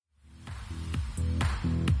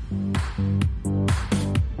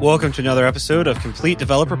Welcome to another episode of Complete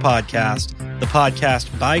Developer Podcast, the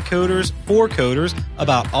podcast by coders for coders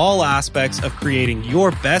about all aspects of creating your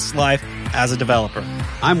best life as a developer.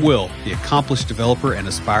 I'm Will, the accomplished developer and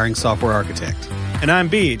aspiring software architect. And I'm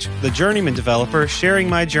Beej, the journeyman developer sharing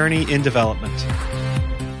my journey in development.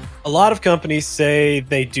 A lot of companies say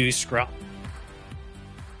they do Scrum.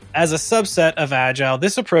 As a subset of Agile,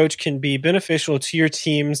 this approach can be beneficial to your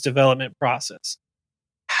team's development process.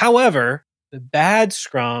 However, the bad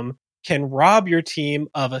Scrum can rob your team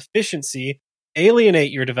of efficiency,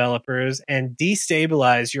 alienate your developers, and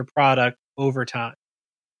destabilize your product over time.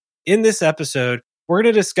 In this episode, we're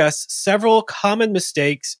going to discuss several common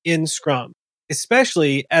mistakes in Scrum,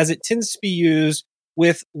 especially as it tends to be used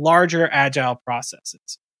with larger Agile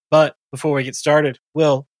processes. But before we get started,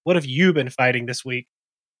 Will, what have you been fighting this week?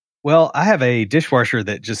 Well, I have a dishwasher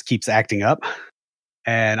that just keeps acting up,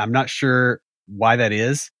 and I'm not sure why that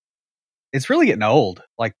is. It's really getting old.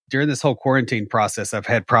 Like during this whole quarantine process, I've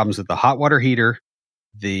had problems with the hot water heater,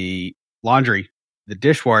 the laundry, the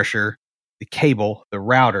dishwasher, the cable, the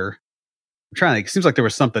router. I'm trying to think. It seems like there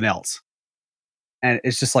was something else. And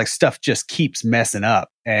it's just like stuff just keeps messing up,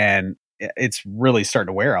 and it's really starting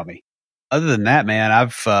to wear on me. Other than that, man,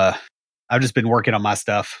 I've just been working on my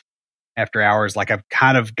stuff after hours. Like I've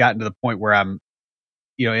kind of gotten to the point where I'm,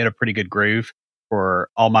 in a pretty good groove for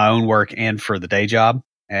all my own work and for the day job.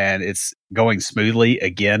 And it's going smoothly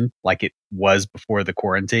again, like it was before the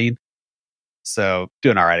quarantine. So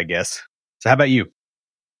doing all right, I guess. So how about you?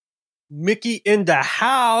 Mickey in the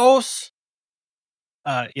house.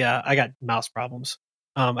 Yeah, I got mouse problems.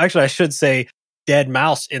 Actually, I should say dead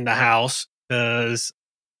mouse in the house because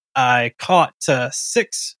I caught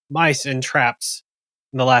 6 mice in traps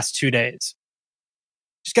in the last 2 days.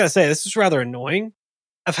 Just gotta say, this is rather annoying.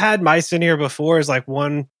 I've had mice in here before, as like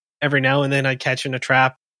one every now and then I'd catch in a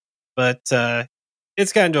trap. But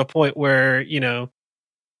it's gotten to a point where,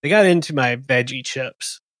 they got into my veggie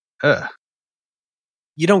chips.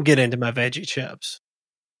 You don't get into my veggie chips.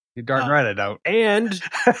 You're darn right I don't. And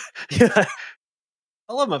yeah,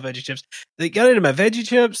 I love my veggie chips. They got into my veggie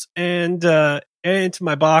chips and into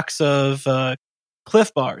my box of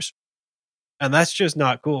Cliff Bars. And that's just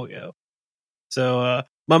not cool, So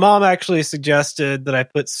my mom actually suggested that I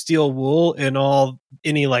put steel wool in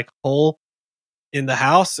any hole in the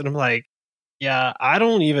house. And I'm like, yeah, I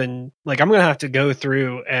don't even I'm going to have to go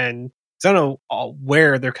through and I don't know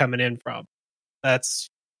where they're coming in from. That's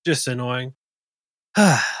just annoying.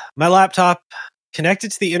 My laptop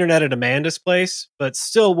connected to the internet at Amanda's place, but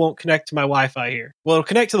still won't connect to my Wi-Fi here. Well, it'll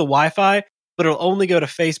connect to the Wi-Fi, but it'll only go to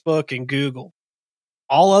Facebook and Google.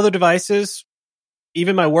 All other devices,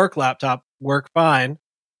 even my work laptop, work fine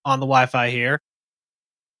on the Wi-Fi here.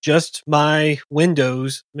 Just my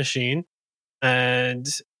Windows machine. And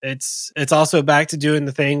it's also back to doing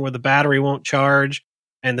the thing where the battery won't charge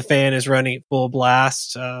and the fan is running at full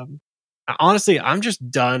blast. Honestly, I'm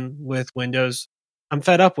just done with Windows. I'm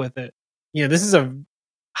fed up with it. This is a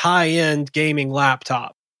high-end gaming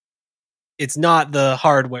laptop. It's not the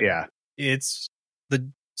hardware. Yeah. It's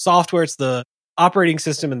the software. It's the operating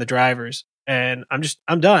system and the drivers. And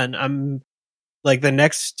I'm done. I'm like, the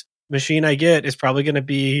next machine I get is probably going to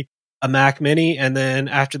be a Mac Mini, and then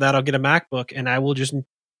after that I'll get a MacBook, and I will just,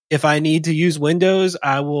 if I need to use Windows,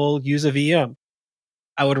 I will use a VM.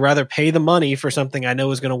 I would rather pay the money for something I know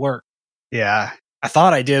is going to work. Yeah. I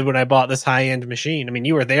thought I did when I bought this high-end machine. I mean,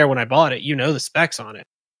 you were there when I bought it. You know the specs on it.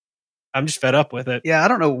 I'm just fed up with it. Yeah, I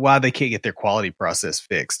don't know why they can't get their quality process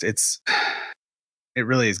fixed. It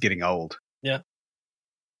really is getting old. Yeah.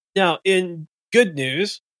 Now, in good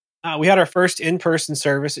news, we had our first in-person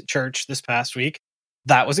service at church this past week.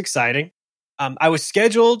 That was exciting. I was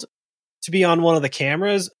scheduled to be on one of the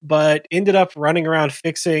cameras, but ended up running around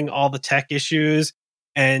fixing all the tech issues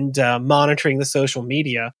and monitoring the social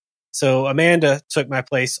media. So Amanda took my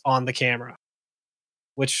place on the camera,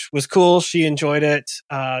 which was cool. She enjoyed it.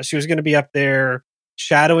 She was going to be up there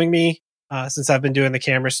shadowing me since I've been doing the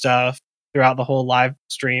camera stuff throughout the whole live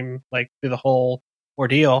stream, through the whole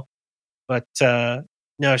ordeal. But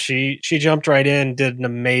no, she jumped right in, did an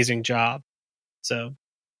amazing job. So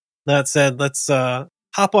that said, let's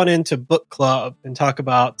hop on into book club and talk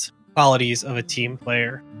about qualities of a team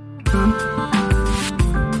player.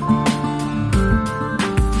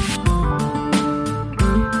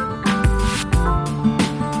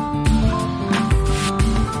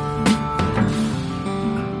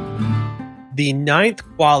 The 9th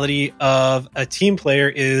quality of a team player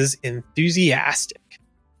is enthusiastic.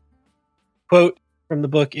 Quote from the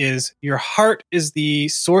book is, "Your heart is the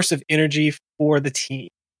source of energy for the team."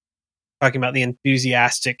 Talking about the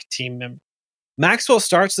enthusiastic team member. Maxwell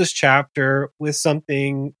starts this chapter with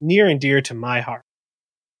something near and dear to my heart: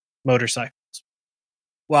 motorcycles.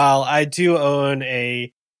 While I do own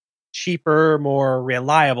a cheaper, more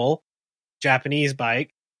reliable Japanese bike,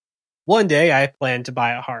 one day I plan to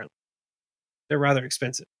buy a Harley. They're rather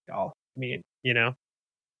expensive, y'all. I mean,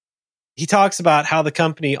 He talks about how the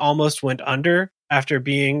company almost went under after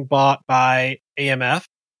being bought by AMF,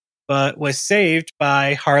 but was saved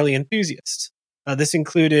by Harley enthusiasts. This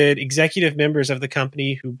included executive members of the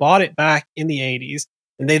company who bought it back in the 80s,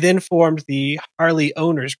 and they then formed the Harley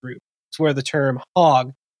Owners Group. It's where the term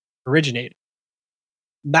hog originated.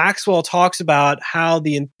 Maxwell talks about how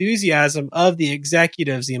the enthusiasm of the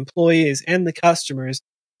executives, the employees, and the customers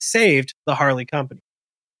saved the Harley company.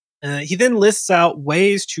 He then lists out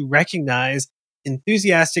ways to recognize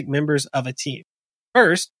enthusiastic members of a team.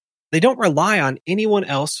 First, they don't rely on anyone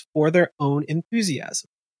else for their own enthusiasm.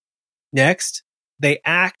 Next, they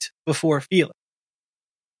act before feeling.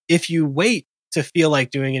 If you wait to feel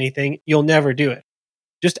like doing anything, you'll never do it.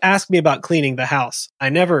 Just ask me about cleaning the house. I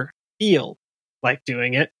never feel like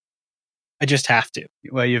doing it. I just have to.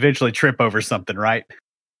 Well, you eventually trip over something, right?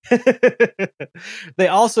 They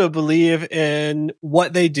also believe in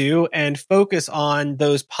what they do and focus on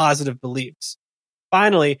those positive beliefs.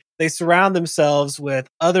 Finally, they surround themselves with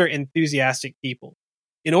other enthusiastic people.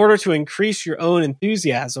 In order to increase your own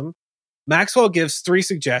enthusiasm, Maxwell gives 3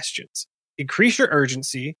 suggestions: increase your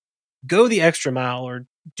urgency, go the extra mile or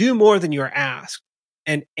do more than you are asked,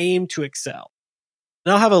 and aim to excel.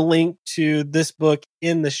 And I'll have a link to this book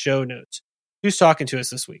in the show notes. Who's talking to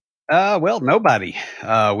us this week? Well, nobody.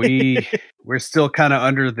 We're still kind of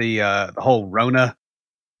under the whole Rona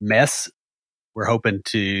mess. We're hoping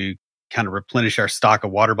to kind of replenish our stock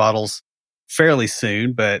of water bottles fairly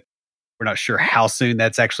soon, but we're not sure how soon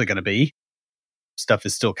that's actually going to be. Stuff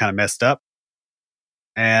is still kind of messed up.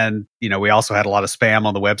 And, we also had a lot of spam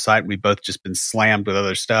on the website. We've both just been slammed with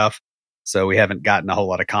other stuff. So we haven't gotten a whole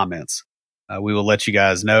lot of comments. We will let you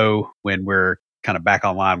guys know when we're kind of back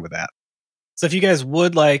online with that. So if you guys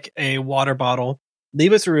would like a water bottle,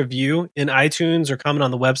 leave us a review in iTunes or comment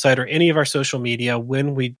on the website or any of our social media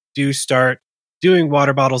when we do start doing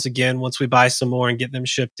water bottles again. Once we buy some more and get them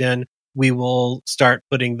shipped in, we will start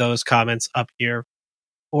putting those comments up here.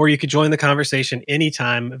 Or you could join the conversation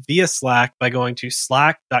anytime via Slack by going to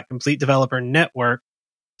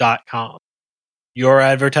slack.completedevelopernetwork.com. Your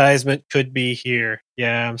advertisement could be here.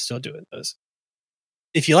 Yeah, I'm still doing those.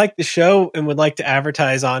 If you like the show and would like to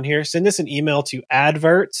advertise on here, send us an email to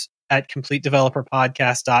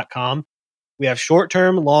adverts@completedeveloperpodcast.com. We have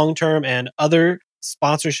short-term, long-term, and other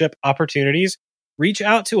sponsorship opportunities. Reach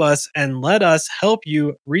out to us and let us help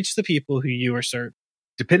you reach the people who you are serving.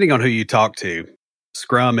 Depending on who you talk to,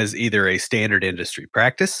 Scrum is either a standard industry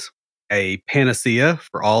practice, a panacea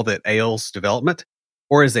for all that ails development,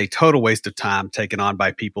 or is a total waste of time taken on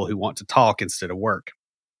by people who want to talk instead of work.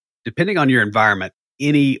 Depending on your environment,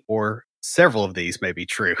 any or several of these may be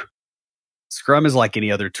true. Scrum is like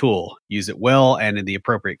any other tool. Use it well and in the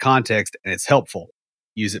appropriate context, and it's helpful.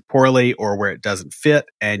 Use it poorly or where it doesn't fit,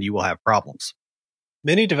 and you will have problems.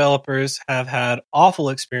 Many developers have had awful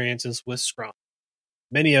experiences with Scrum.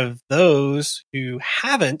 Many of those who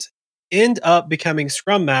haven't end up becoming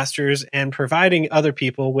Scrum Masters and providing other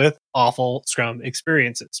people with awful Scrum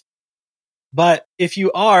experiences. But if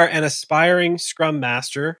you are an aspiring Scrum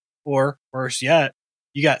Master, or worse yet,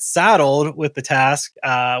 you got saddled with the task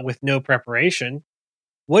with no preparation,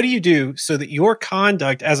 what do you do so that your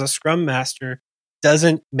conduct as a Scrum Master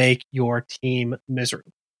doesn't make your team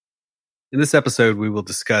miserable? In this episode, we will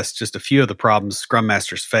discuss just a few of the problems Scrum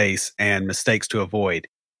Masters face and mistakes to avoid.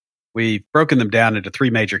 We've broken them down into 3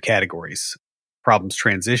 major categories: problems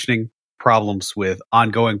transitioning, problems with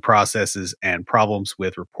ongoing processes, and problems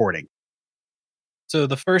with reporting. So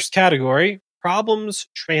the first category, problems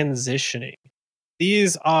transitioning.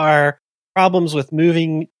 These are problems with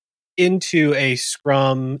moving into a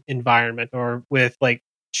Scrum environment or with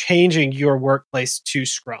changing your workplace to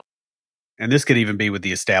Scrum. And this could even be with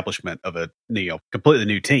the establishment of a completely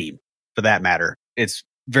new team, for that matter. It's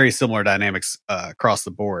very similar dynamics across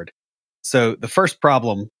the board. So the first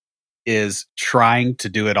problem is trying to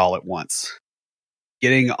do it all at once.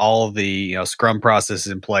 Getting all of the Scrum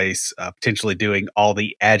processes in place, potentially doing all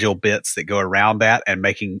the agile bits that go around that and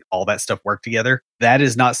making all that stuff work together. That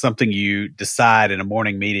is not something you decide in a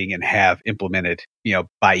morning meeting and have implemented,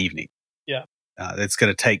 by evening. Yeah. It's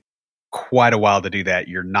going to take quite a while to do that.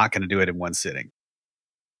 You're not going to do it in one sitting.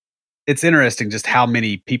 It's interesting just how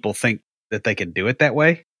many people think that they can do it that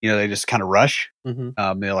way. They just kind of rush.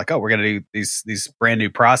 Mm-hmm. They're like, oh, we're going to do these brand new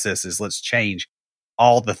processes. Let's change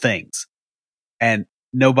all the things. And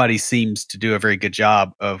nobody seems to do a very good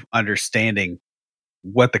job of understanding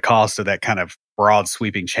what the cost of that kind of broad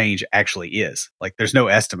sweeping change actually is. Like there's no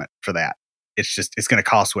estimate for that. It's going to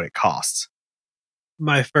cost what it costs.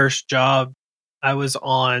 My first job, I was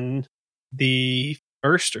on the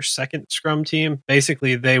first or second Scrum team.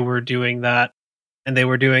 Basically, they were doing that, and they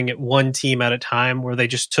were doing it one team at a time, where they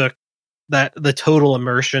just took the total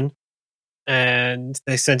immersion, and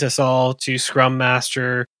they sent us all to Scrum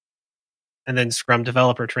Master and then Scrum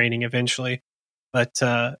Developer training eventually. But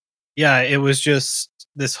yeah, it was just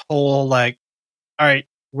this whole like, all right,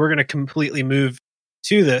 we're going to completely move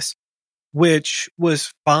to this, which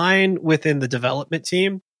was fine within the development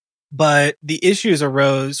team. But the issues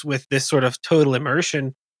arose with this sort of total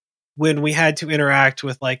immersion when we had to interact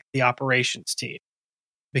with like the operations team,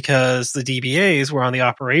 because the DBAs were on the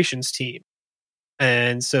operations team.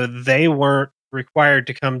 And so they weren't required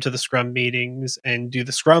to come to the Scrum meetings and do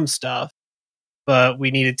the Scrum stuff, but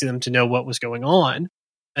we needed them to know what was going on.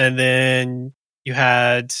 And then you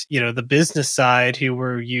had, the business side who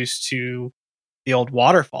were used to the old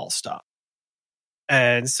waterfall stuff.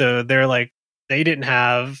 And so they didn't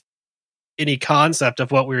have any concept of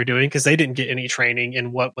what we were doing because they didn't get any training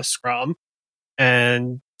in what was Scrum,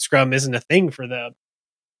 and Scrum isn't a thing for them.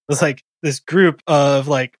 It's like this group of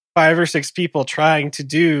like 5 or 6 people trying to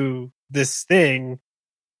do this thing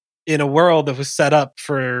in a world that was set up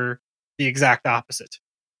for the exact opposite.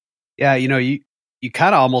 Yeah, you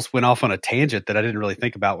kind of almost went off on a tangent that I didn't really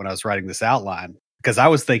think about when I was writing this outline, because I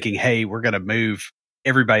was thinking, hey, we're going to move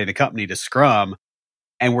everybody in the company to Scrum,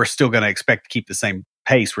 and we're still going to expect to keep the same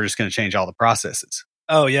pace. We're just going to change all the processes.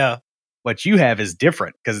 Oh, yeah. What you have is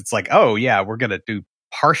different, because it's like, oh, yeah, we're going to do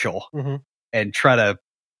partial and try to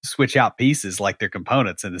switch out pieces like they're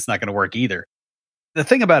components, and it's not going to work either. The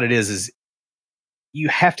thing about it is you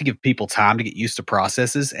have to give people time to get used to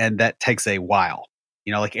processes, and that takes a while.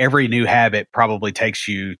 Like every new habit probably takes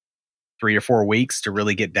you 3 or 4 weeks to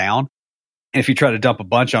really get down. And if you try to dump a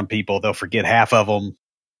bunch on people, they'll forget half of them.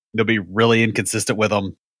 They'll be really inconsistent with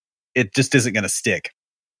them. It just isn't going to stick.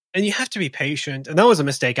 And you have to be patient. And that was a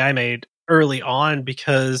mistake I made early on,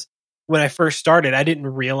 because when I first started, I didn't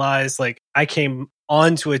realize I came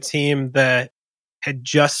onto a team that had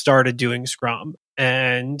just started doing Scrum,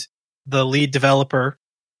 and the lead developer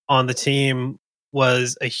on the team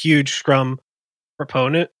was a huge Scrum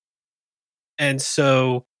proponent. And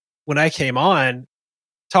so when I came on,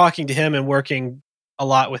 talking to him and working a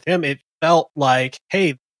lot with him, it felt like,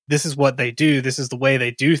 hey, this is what they do. This is the way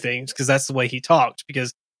they do things, because that's the way he talked,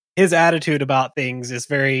 because his attitude about things is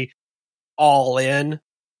very all in.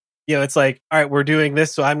 It's like, all right, we're doing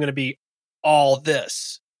this, so I'm going to be all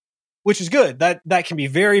this, which is good. That can be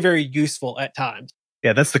very, very useful at times.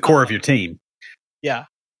 Yeah, that's the core of your team. Yeah.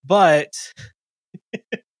 But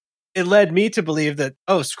it led me to believe that,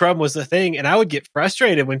 Scrum was the thing. And I would get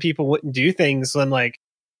frustrated when people wouldn't do things. So I'm like,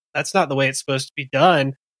 that's not the way it's supposed to be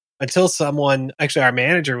done. Until someone, actually our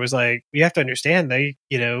manager, was like, we have to understand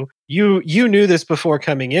you knew this before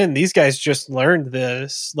coming in. These guys just learned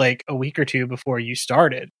this like a week or two before you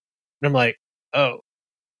started. And I'm like, oh,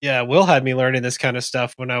 yeah, Will had me learning this kind of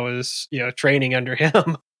stuff when I was, training under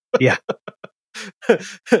him. Yeah.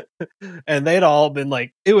 And they'd all been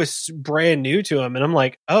like, it was brand new to them. And I'm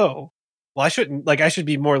like, oh, well, I should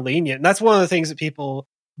be more lenient. And that's one of the things that people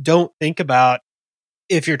don't think about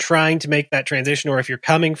if you're trying to make that transition, or if you're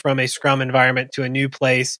coming from a Scrum environment to a new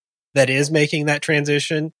place that is making that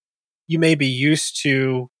transition. You may be used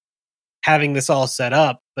to having this all set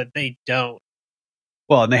up, but they don't.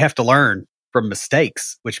 Well, and they have to learn from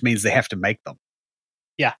mistakes, which means they have to make them.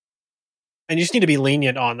 Yeah. And you just need to be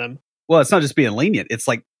lenient on them. Well, it's not just being lenient. It's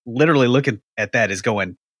like literally looking at that as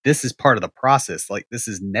going, this is part of the process. Like, this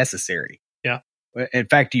is necessary. Yeah. In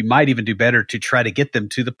fact, you might even do better to try to get them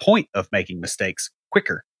to the point of making mistakes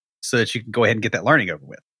quicker, so that you can go ahead and get that learning over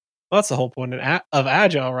with. Well, that's the whole point of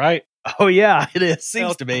Agile, right? Oh, yeah, it is.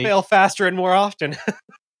 Seems to be. Fail faster and more often.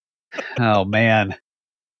 Oh, man.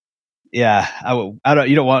 Yeah,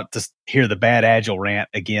 you don't want to hear the bad Agile rant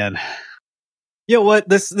again. You know what?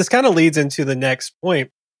 This kind of leads into the next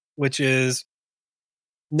point, which is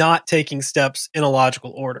not taking steps in a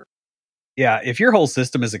logical order. Yeah, if your whole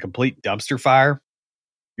system is a complete dumpster fire,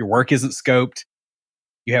 your work isn't scoped,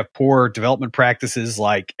 you have poor development practices,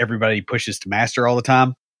 like everybody pushes to master all the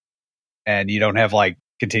time, and you don't have like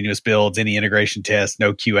continuous builds, any integration tests,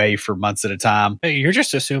 no QA for months at a time. Hey, you're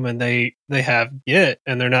just assuming they have Git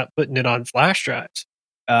and they're not putting it on flash drives.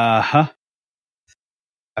 I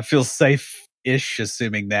feel safe-ish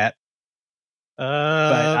assuming that. But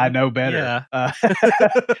I know better. Yeah.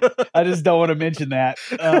 I just don't want to mention that.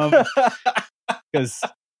 Because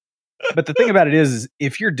But the thing about it is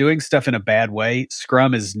if you're doing stuff in a bad way,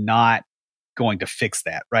 Scrum is not going to fix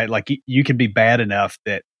that, right? Like you can be bad enough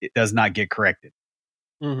that it does not get corrected.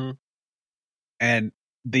 Mm-hmm. And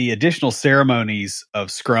the additional ceremonies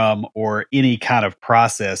of Scrum or any kind of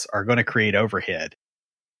process are going to create overhead.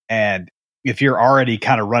 And if you're already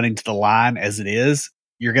kind of running to the line as it is,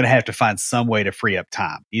 you're going to have to find some way to free up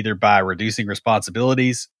time, either by reducing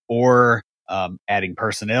responsibilities or adding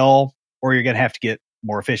personnel, or you're going to have to get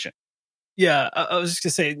more efficient. Yeah, I was just going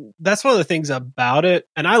to say, that's one of the things about it.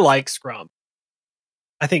 And I like Scrum.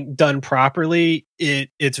 I think done properly,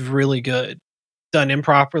 it's really good. Done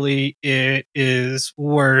improperly, it is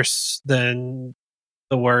worse than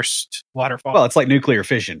the worst waterfall. Well, it's like nuclear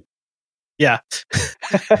fission. Yeah.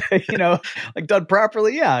 Like done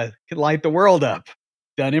properly, yeah, it can light the world up.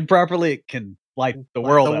 Done improperly, it can light the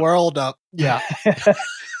world up. Yeah.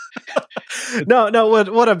 No,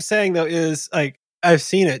 what I'm saying though is like I've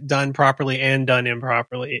seen it done properly and done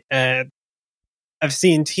improperly. And I've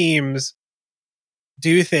seen teams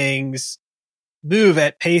do things, move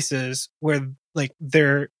at paces where like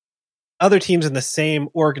their other teams in the same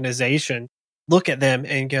organization look at them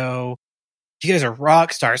and go, you guys are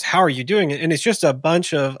rock stars. How are you doing it? And it's just a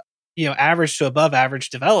bunch of, average to above average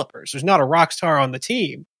developers. There's not a rock star on the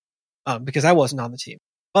team because I wasn't on the team.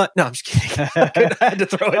 But no, I'm just kidding. I had to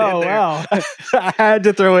throw it in there. Wow. I had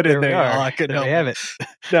to throw it in there. I couldn't have it.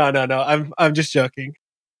 No. I'm just joking.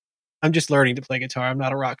 I'm just learning to play guitar. I'm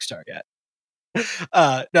not a rock star yet.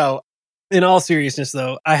 No, in all seriousness,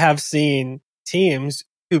 though, I have seen teams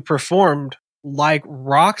who performed like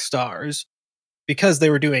rock stars because they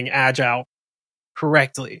were doing agile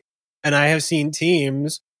correctly. And I have seen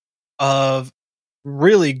teams of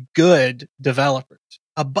really good developers,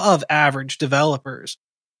 above average developers,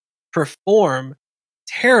 perform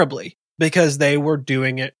terribly because they were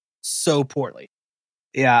doing it so poorly.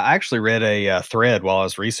 Yeah, I actually read a thread while I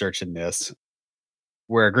was researching this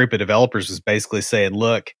where a group of developers was basically saying,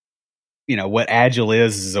 look, what Agile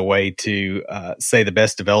is a way to say the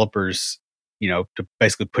best developers, to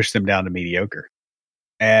basically push them down to mediocre.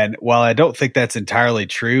 And while I don't think that's entirely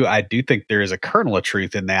true, I do think there is a kernel of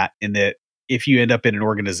truth in that if you end up in an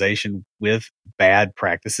organization with bad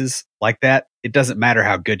practices like that, it doesn't matter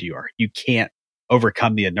how good you are. You can't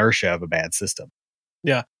overcome the inertia of a bad system.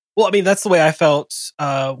 Yeah. Well, I mean, that's the way I felt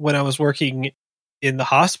when I was working in the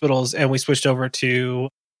hospitals and we switched over to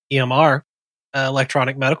EMR,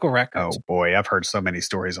 electronic medical records. Oh boy, I've heard so many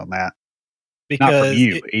stories on that. Because not from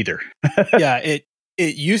you either. Yeah, it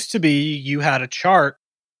used to be you had a chart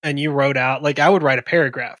and you wrote out, like I would write a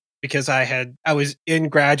paragraph because I was in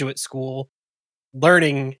graduate school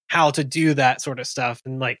learning how to do that sort of stuff.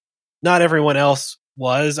 And like not everyone else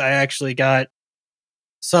was. I actually got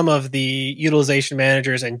some of the utilization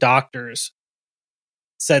managers and doctors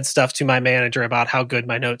said stuff to my manager about how good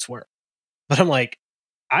my notes were. But I'm like,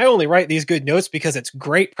 I only write these good notes because it's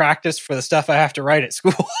great practice for the stuff I have to write at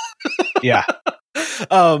school. Yeah.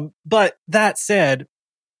 But that said,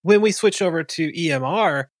 when we switched over to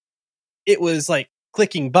EMR, it was like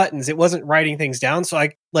clicking buttons. It wasn't writing things down. So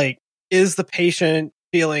is the patient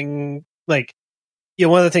feeling like,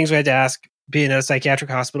 one of the things we had to ask being at a psychiatric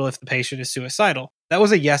hospital, if the patient is suicidal, that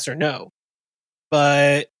was a yes or no.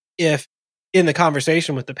 But if in the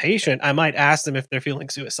conversation with the patient, I might ask them if they're feeling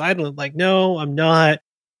suicidal and like, no, I'm not.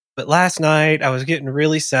 But last night I was getting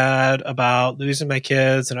really sad about losing my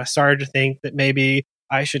kids and I started to think that maybe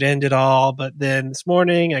I should end it all. But then this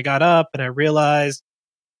morning I got up and I realized,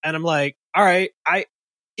 and I'm like, all right,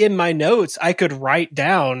 in my notes, I could write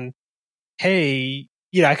down, hey,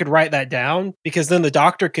 I could write that down because then the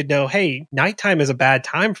doctor could know, hey, nighttime is a bad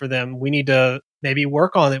time for them. We need to maybe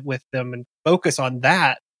work on it with them and focus on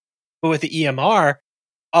that. But with the EMR,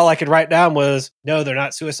 all I could write down was, no, they're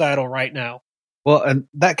not suicidal right now. Well, and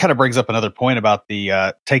that kind of brings up another point about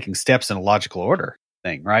the taking steps in a logical order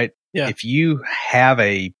thing, right? Yeah. If you have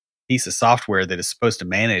a piece of software that is supposed to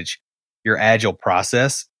manage your agile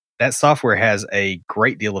process, that software has a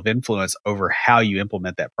great deal of influence over how you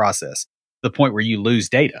implement that process, to the point where you lose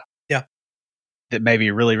data. Yeah. That may be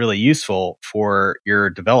really, really useful for your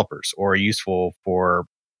developers or useful for,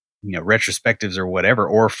 retrospectives or whatever,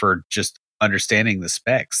 or for just understanding the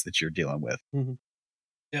specs that you're dealing with. Mm-hmm.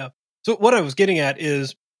 Yeah. So what I was getting at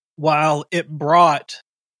is while it brought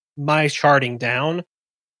my charting down,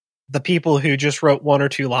 the people who just wrote one or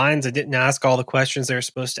two lines and didn't ask all the questions they were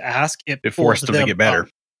supposed to ask, it forced them to get better.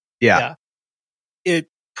 Yeah. It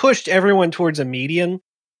pushed everyone towards a median,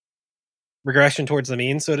 regression towards the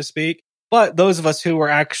mean, so to speak. But those of us who were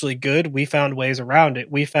actually good, we found ways around it.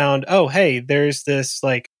 We found, oh, hey, there's this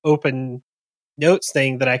like open notes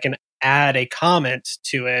thing that I can add a comment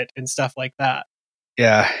to it and stuff like that.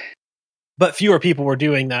 Yeah. But fewer people were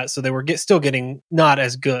doing that, so they were still getting not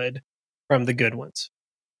as good from the good ones.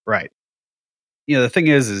 Right. The thing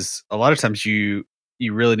is a lot of times you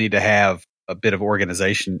really need to have a bit of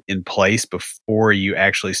organization in place before you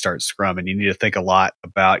actually start Scrum, and you need to think a lot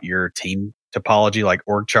about your team topology, like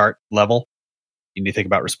org chart level. You need to think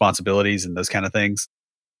about responsibilities and those kind of things.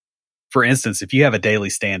 For instance, if you have a daily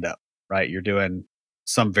stand up, right, you're doing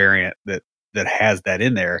some variant that has that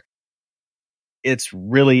in there, it's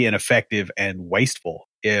really ineffective and wasteful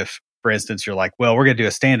if, for instance, you're like, well, we're going to do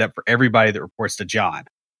a stand up for everybody that reports to John.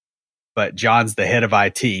 But John's the head of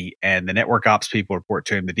IT, and the network ops people report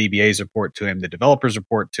to him, the DBAs report to him, the developers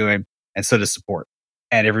report to him, and so does support.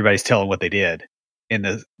 And everybody's telling what they did in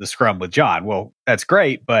the Scrum with John. Well, that's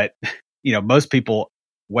great, but most people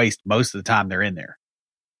waste most of the time they're in there.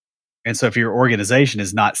 And so if your organization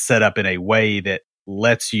is not set up in a way that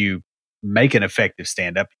lets you make an effective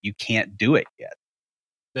stand-up, you can't do it yet.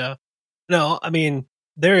 Yeah. No, I mean,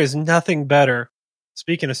 there is nothing better,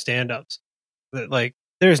 speaking of stand-ups,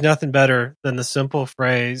 there's nothing better than the simple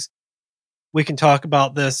phrase, we can talk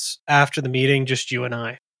about this after the meeting, just you and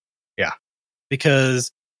I. Yeah.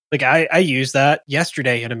 Because I used that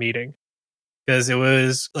yesterday in a meeting, because it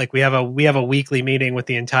was like we have a weekly meeting with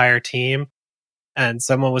the entire team, and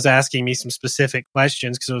someone was asking me some specific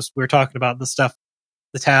questions because we were talking about the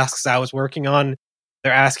tasks I was working on.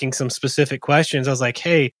 They're asking some specific questions. I was like,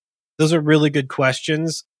 hey, those are really good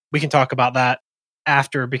questions. We can talk about that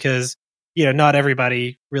after, because not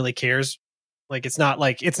everybody really cares. It's not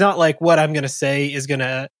like what I'm going to say is going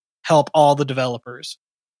to help all the developers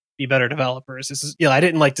be better developers. This is, I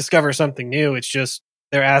didn't discover something new. It's just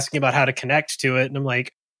they're asking about how to connect to it, and I'm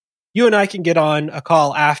like, you and I can get on a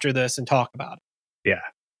call after this and talk about it. Yeah.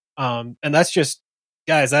 And that's just,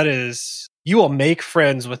 guys, you will make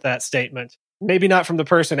friends with that statement. Maybe not from the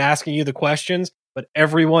person asking you the questions, but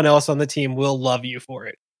everyone else on the team will love you for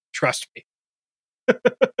it. Trust me.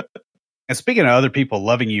 And speaking of other people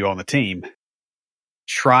loving you on the team,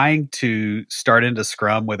 trying to start into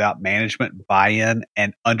Scrum without management buy-in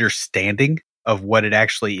and understanding of what it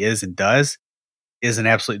actually is and does is an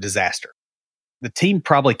absolute disaster. The team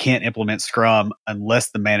probably can't implement Scrum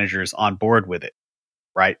unless the manager is on board with it,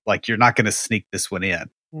 right? You're not going to sneak this one in.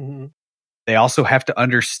 Mm-hmm. They also have to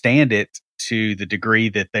understand it to the degree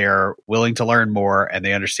that they are willing to learn more and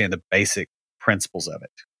they understand the basic principles of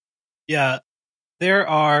it. Yeah, there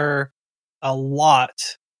are a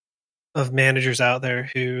lot of managers out there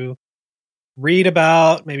who read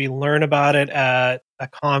about, maybe learn about it at a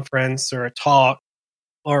conference or a talk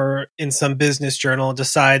or in some business journal,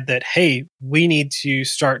 decide that, hey, we need to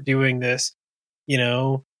start doing this,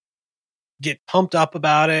 get pumped up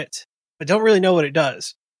about it, but don't really know what it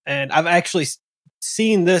does. And I've actually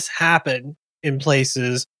seen this happen in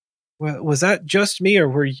places. Was that just me, or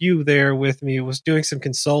were you there with me? Was doing some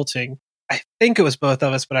consulting. I think it was both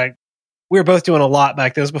of us, but we were both doing a lot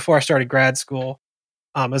back then. It was before I started grad school.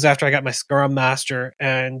 It was after I got my Scrum Master,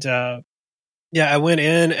 and I went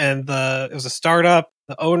in, and it was a startup.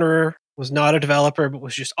 The owner was not a developer, but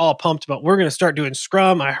was just all pumped about, we're going to start doing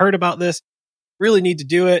Scrum. I heard about this, really need to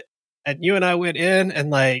do it. And you and I went in,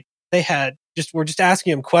 and we're just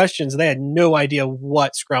asking them questions. They had no idea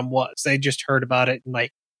what Scrum was. They just heard about it and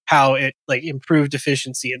how it improved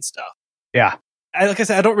efficiency and stuff. Yeah. Like I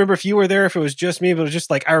said, I don't remember if you were there, if it was just me, but it was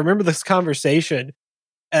just I remember this conversation,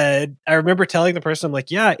 and I remember telling the person, I'm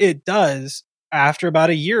like, yeah, it does. After about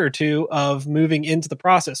a year or two of moving into the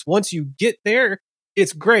process, once you get there,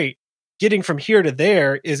 it's great. Getting from here to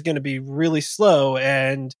there is going to be really slow,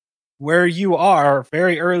 and where you are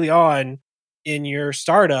very early on in your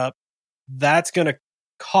startup, that's going to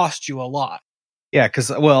cost you a lot. Yeah, because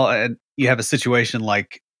and you have a situation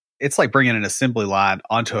it's like bringing an assembly line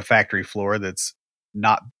onto a factory floor that's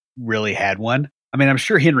not really had one. I mean, I'm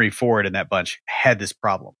sure Henry Ford and that bunch had this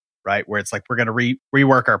problem, right? Where it's we're going to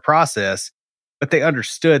rework our process, but they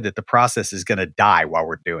understood that the process is going to die while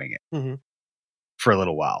we're doing it for a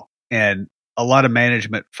little while. And a lot of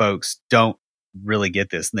management folks don't really get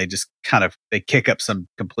this, and they just they kick up some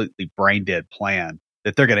completely brain dead plan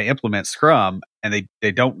that they're going to implement Scrum, and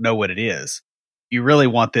they don't know what it is. You really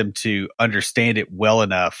want them to understand it well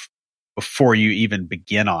enough before you even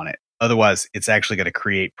begin on it. Otherwise, it's actually going to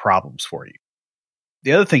create problems for you.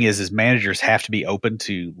 The other thing is managers have to be open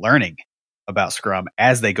to learning about Scrum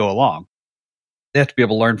as they go along. They have to be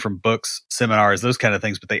able to learn from books, seminars, those kind of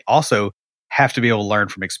things, but they also have to be able to learn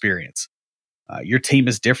from experience. Your team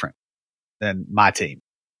is different than my team.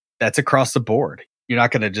 That's across the board. You're not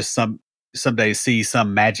going to just someday see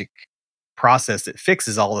some magic process that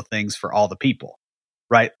fixes all the things for all the people,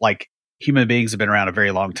 right? human beings have been around a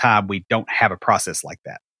very long time, we don't have a process like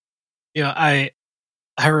that. Yeah,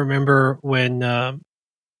 I remember when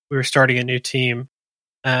we were starting a new team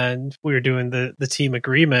and we were doing the team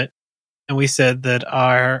agreement, and we said that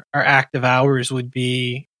our active hours would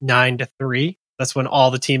be 9 to 3. That's when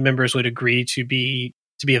all the team members would agree to be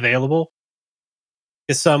available.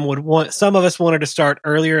 Because some of us wanted to start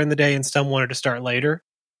earlier in the day and some wanted to start later.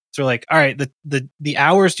 So we're like, all right, the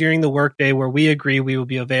hours during the workday where we agree we will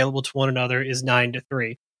be available to one another is 9 to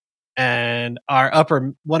 3. And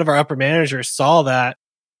one of our upper managers saw that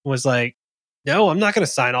and was like, no, I'm not going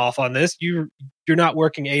to sign off on this. You're not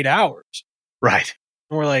working 8 hours. Right.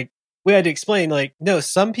 And we're like, we had to explain, like, no,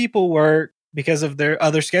 some people work because of their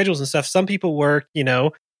other schedules and stuff. Some people work,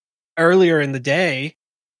 earlier in the day,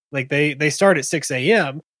 like they start at 6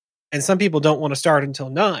 a.m. and some people don't want to start until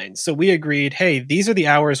 9. So we agreed, hey, these are the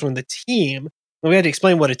hours when the team, we had to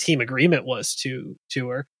explain what a team agreement was to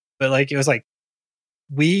her. But like, it was like,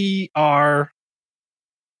 we're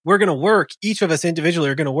going to work, each of us individually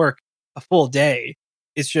are going to work a full day.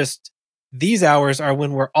 It's just these hours are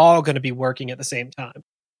when we're all going to be working at the same time.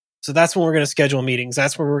 So that's when we're going to schedule meetings.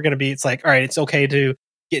 That's where we're going to be. It's like, all right, it's okay to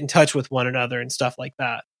get in touch with one another and stuff like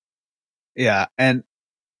that. Yeah. And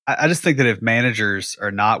I just think that if managers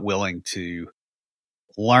are not willing to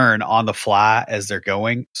learn on the fly as they're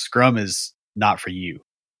going, Scrum is not for you,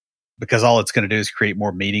 because all it's going to do is create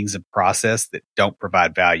more meetings and process that don't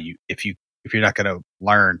provide value if you're not going to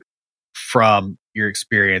learn from your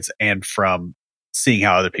experience and from seeing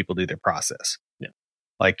how other people do their process. Yeah.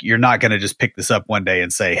 Like, you're not going to just pick this up one day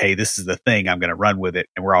and say, hey, this is the thing, I'm going to run with it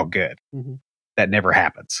and we're all good. Mm-hmm. That never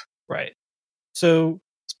happens. Right. So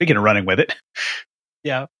speaking of running with it.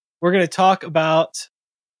 Yeah. We're going to talk about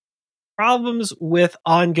problems with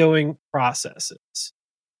ongoing processes.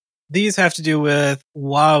 These have to do with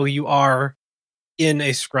while you are in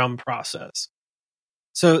a Scrum process.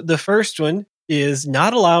 So the first one is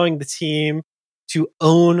not allowing the team to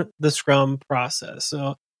own the Scrum process.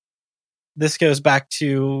 So this goes back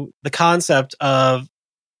to the concept of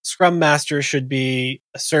Scrum Master should be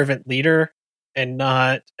a servant leader and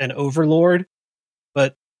not an overlord,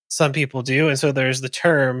 but some people do. And so there's the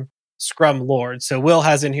term Scrum Lord. So Will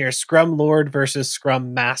has in here Scrum Lord versus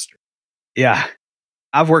Scrum Master. Yeah.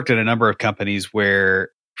 I've worked at a number of companies where,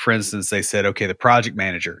 for instance, they said, okay, the project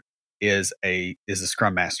manager is a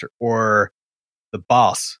Scrum Master, or the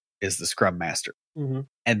boss is the Scrum Master. Mm-hmm.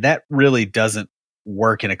 And that really doesn't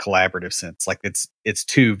work in a collaborative sense. Like, it's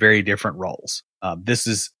two very different roles. This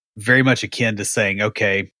is very much akin to saying,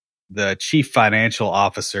 okay, the chief financial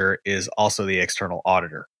officer is also the external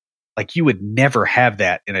auditor. Like, you would never have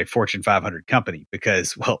that in a Fortune 500 company,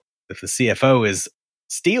 because, well, if the CFO is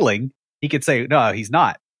stealing, he could say, no, he's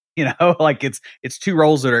not. Like, it's two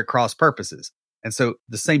roles that are at cross purposes. And so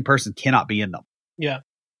the same person cannot be in them. Yeah.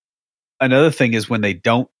 Another thing is when they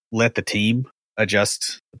don't let the team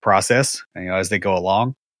adjust the process, as they go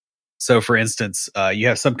along. So, for instance, you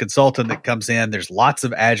have some consultant that comes in. There's lots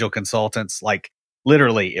of agile consultants. Like,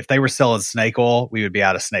 literally, if they were selling snake oil, we would be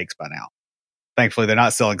out of snakes by now. Thankfully, they're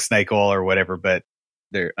not selling snake oil or whatever, but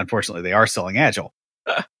unfortunately, they are selling agile.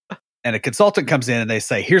 And a consultant comes in and they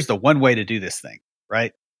say, here's the one way to do this thing,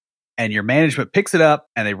 right? And your management picks it up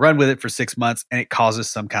and they run with it for 6 months, and it causes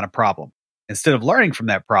some kind of problem. Instead of learning from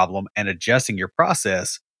that problem and adjusting your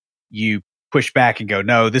process, you push back and go,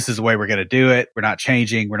 no, this is the way we're going to do it. We're not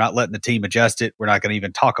changing. We're not letting the team adjust it. We're not going to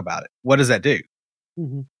even talk about it. What does that do?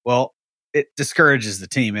 Mm-hmm. Well, it discourages the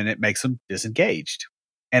team and it makes them disengaged.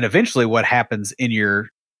 And eventually what happens in your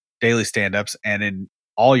daily stand-ups and in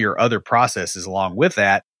all your other processes along with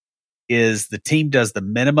that is the team does the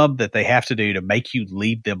minimum that they have to do to make you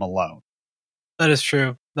leave them alone. That is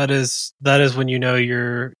true. That is when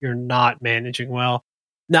you're not managing well.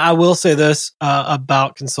 Now, I will say this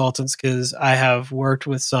about consultants, because I have worked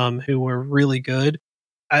with some who were really good.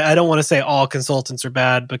 I don't want to say all consultants are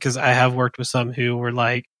bad, because I have worked with some who were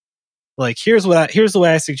like here's the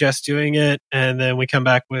way I suggest doing it, and then we come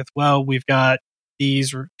back with, well, we've got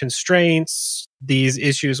these constraints, these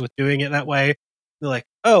issues with doing it that way. They're like,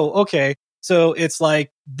 oh, okay, so it's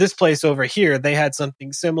like this place over here, they had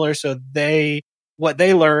something similar, so what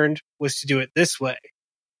they learned was to do it this way.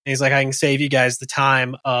 And he's like, I can save you guys the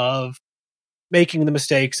time of making the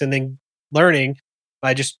mistakes and then learning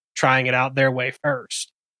by just trying it out their way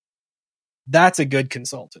first. That's a good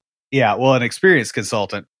consultant. Yeah, well, an experienced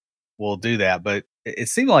consultant will do that. But it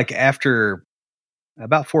seemed like after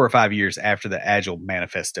about 4 or 5 years after the Agile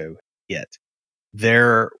Manifesto hit,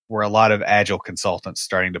 there were a lot of Agile consultants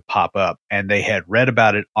starting to pop up, and they had read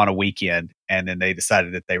about it on a weekend, and then they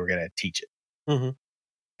decided that they were going to teach it. Mm-hmm.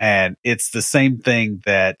 And it's the same thing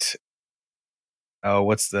that Oh,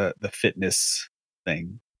 what's the fitness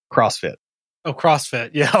thing? CrossFit. Oh,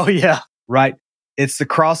 CrossFit. Yeah. Oh, yeah. Right. It's the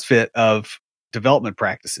CrossFit of development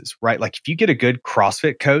practices, right? Like if you get a good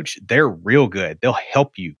CrossFit coach, they're real good. They'll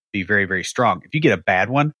help you be very, very strong. If you get a bad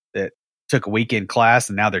one that took a weekend class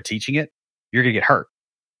and now they're teaching it, you're going to get hurt.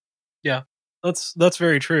 Yeah. That's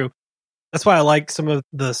very true. That's why I like some of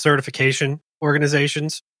the certification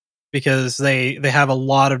organizations, because they have a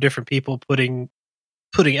lot of different people putting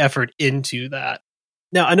effort into that.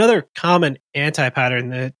 Now, another common anti-pattern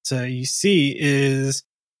that you see is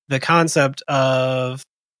the concept of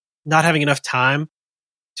not having enough time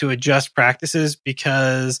to adjust practices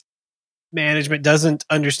because management doesn't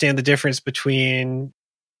understand the difference between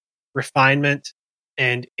refinement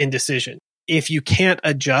and indecision. If you can't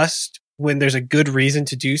adjust when there's a good reason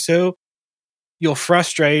to do so, you'll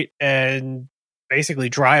frustrate and basically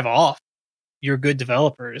drive off your good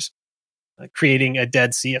developers, creating a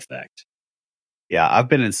Dead Sea effect. Yeah, I've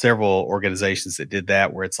been in several organizations that did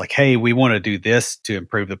that where it's like, hey, we want to do this to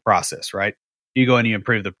improve the process, right? You go and you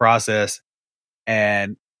improve the process,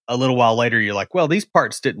 and a little while later, you're like, well, these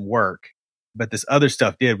parts didn't work, but this other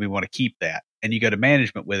stuff did. We want to keep that. And you go to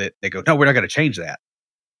management with it. They go, no, we're not going to change that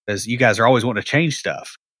because you guys are always wanting to change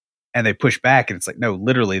stuff. And they push back. And it's like, no,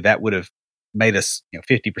 literally, that would have made us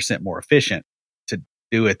 50% more efficient to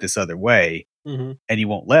do it this other way. Mm-hmm. And you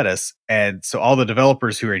won't let us. And so all the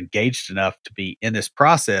developers who are engaged enough to be in this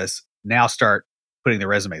process now start putting their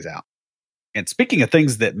resumes out. And speaking of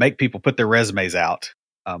things that make people put their resumes out,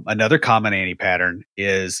 another common anti-pattern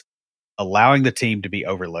is allowing the team to be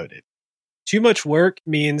overloaded. Too much work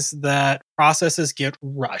means that processes get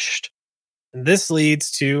rushed. And this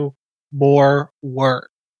leads to more work.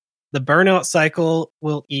 The burnout cycle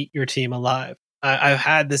will eat your team alive. I've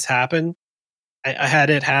had this happen. I had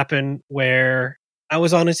it happen where I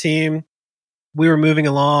was on a team, we were moving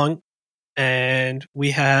along, and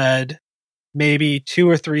we had maybe 2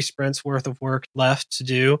 or 3 sprints worth of work left to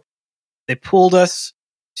do. They pulled us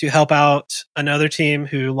to help out another team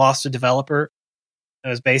who lost a developer. It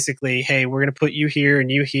was basically, hey, we're going to put you here, and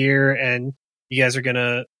you guys are going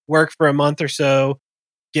to work for a month or so,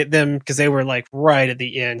 get them, because they were like right at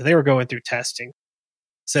the end. They were going through testing.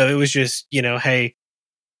 So it was just, hey,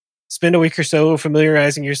 spend a week or so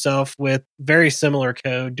familiarizing yourself with very similar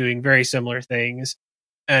code, doing very similar things,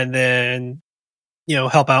 and then,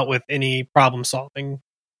 help out with any problem solving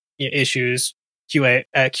issues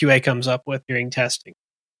QA comes up with during testing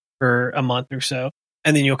for a month or so,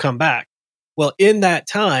 and then you'll come back. Well, in that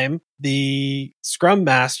time, the Scrum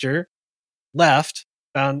Master left,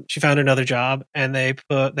 she found another job, and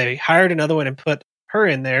they hired another one and put her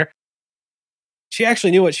in there. She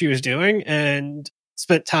actually knew what she was doing and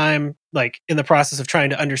spent time in the process of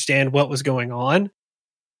trying to understand what was going on.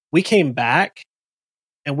 We came back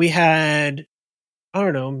and we had, I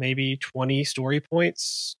don't know, maybe 20 story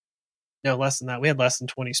points. No, less than that. We had less than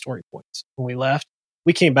 20 story points when we left.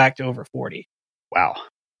 We came back to over 40. Wow.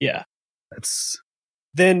 Yeah. That's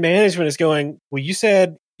Then management is going, well, you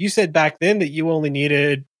said back then that you only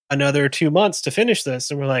needed another 2 months to finish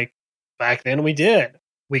this. And we're like, back then we did.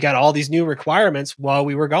 We got all these new requirements while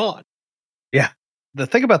we were gone. Yeah. The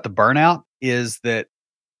thing about the burnout is that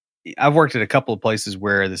I've worked at a couple of places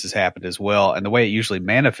where this has happened as well. And the way it usually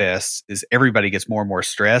manifests is everybody gets more and more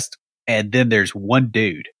stressed. And then there's one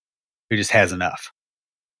dude who just has enough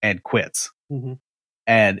and quits. Mm-hmm.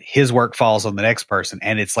 And his work falls on the next person.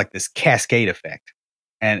 And it's like this cascade effect.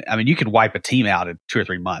 And I mean, you could wipe a team out in 2 or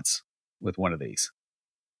 3 months with one of these.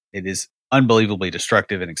 It is unbelievably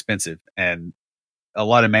destructive and expensive. And a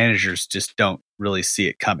lot of managers just don't really see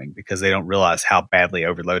it coming because they don't realize how badly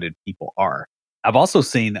overloaded people are. I've also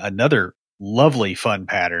seen another lovely fun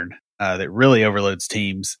pattern that really overloads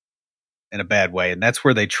teams in a bad way. And that's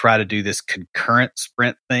where they try to do this concurrent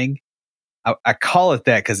sprint thing. I call it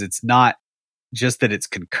that because it's not just that it's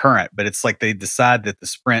concurrent, but it's like they decide that the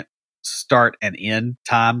sprint start and end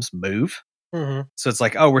times move. Mm-hmm. So it's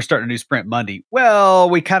like, oh, we're starting a new sprint Monday. Well,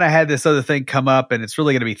 we kind of had this other thing come up and it's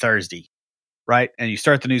really going to be Thursday. Right. And you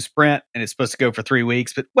start the new sprint and it's supposed to go for 3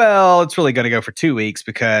 weeks, but well, it's really going to go for 2 weeks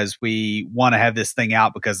because we want to have this thing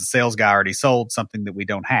out because the sales guy already sold something that we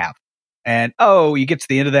don't have. And oh, you get to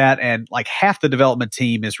the end of that and like half the development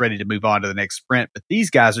team is ready to move on to the next sprint, but these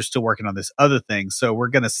guys are still working on this other thing. So we're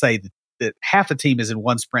going to say that half the team is in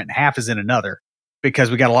one sprint and half is in another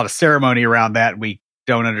because we got a lot of ceremony around that. And we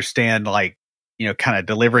don't understand kind of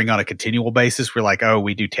delivering on a continual basis. We're like, oh,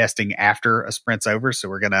 we do testing after a sprint's over. So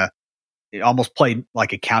we're going to almost play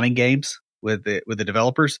like accounting games with the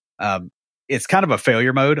developers. It's kind of a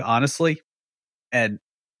failure mode, honestly. And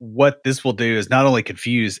what this will do is not only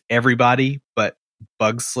confuse everybody, but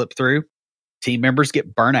bugs slip through. team members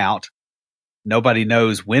get burnt out. Nobody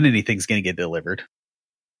knows when anything's going to get delivered.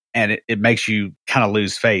 And it makes you kind of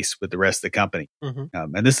lose face with the rest of the company.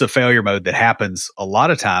 Mm-hmm. And this is a failure mode that happens a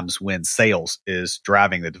lot of times when sales is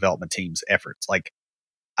driving the development team's efforts. Like,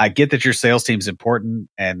 I get that your sales team's important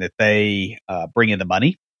and that they bring in the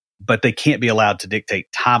money, but they can't be allowed to dictate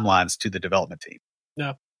timelines to the development team.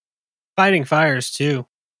 No. Fighting fires too,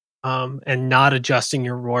 and not adjusting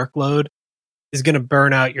your workload is going to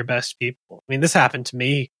burn out your best people. I mean, this happened to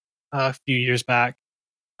me a few years back.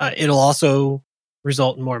 It'll also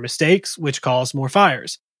result in more mistakes, which cause more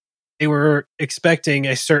fires. They were expecting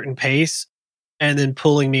a certain pace and then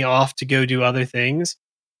pulling me off to go do other things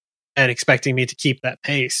and expecting me to keep that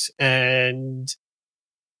pace. And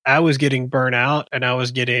I was getting burnt out and I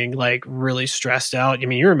was getting like really stressed out. I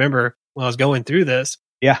mean, you remember when I was going through this.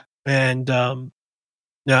 Yeah. And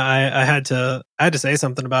I had to say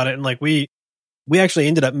something about it. And like we actually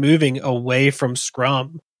ended up moving away from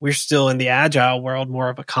Scrum. We're still in the agile world, more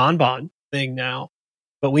of a Kanban thing now,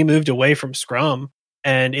 but we moved away from Scrum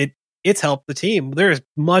and it's helped the team. There is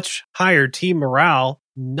much higher team morale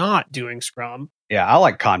not doing Scrum. Yeah, I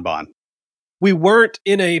like Kanban. We weren't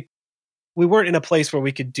in a place where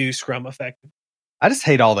we could do Scrum effectively. I just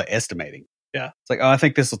hate all the estimating. Yeah. It's like, oh, I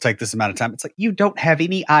think this will take this amount of time. It's like, you don't have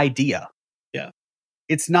any idea. Yeah.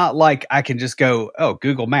 It's not like I can just go, oh,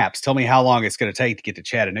 Google Maps, tell me how long it's going to take to get to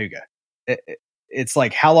Chattanooga. It's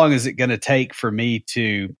like, how long is it going to take for me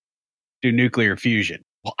to do nuclear fusion?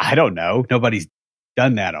 Well, I don't know. Nobody's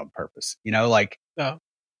done that on purpose. Like that.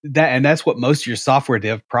 And that's what most of your software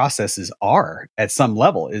dev processes are at some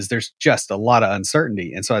level, is there's just a lot of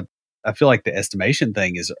uncertainty. And so I feel like the estimation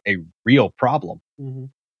thing is a real problem. Mm-hmm.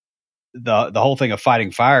 The whole thing of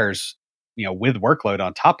fighting fires, with workload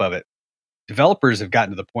on top of it, developers have gotten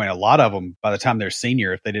to the point, a lot of them, by the time they're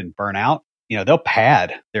senior, if they didn't burn out, they'll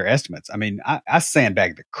pad their estimates. I mean, I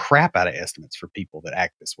sandbag the crap out of estimates for people that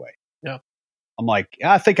act this way. Yeah. I'm like,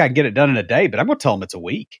 I think I can get it done in a day, but I'm going to tell them it's a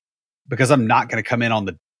week, because I'm not going to come in on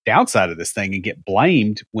the downside of this thing and get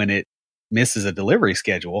blamed when it misses a delivery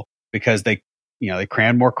schedule because they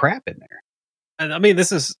crammed more crap in there. And I mean,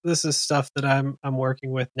 this is stuff that I'm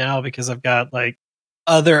working with now, because I've got like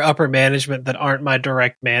other upper management that aren't my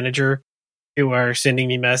direct manager who are sending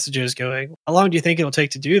me messages going, how long do you think it'll take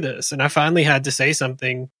to do this? And I finally had to say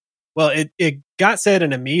something. Well, it got said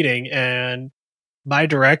in a meeting, and my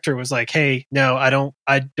director was like, hey, no, I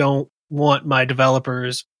don't want my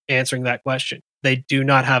developers answering that question. They do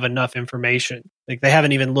not have enough information. Like, they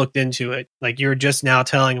haven't even looked into it. Like, you're just now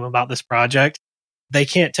telling them about this project. They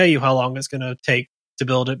can't tell you how long it's going to take to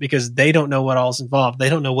build it, because they don't know what all's involved. They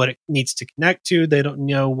don't know what it needs to connect to. They don't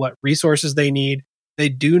know what resources they need. They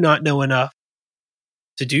do not know enough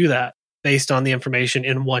to do that based on the information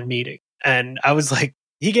in one meeting. And I was like,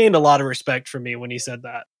 he gained a lot of respect from me when he said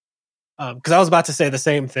that. Because I was about to say the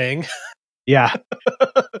same thing. Yeah.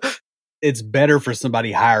 It's better for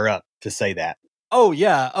somebody higher up to say that. Oh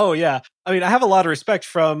yeah. I mean, I have a lot of respect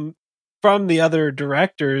from the other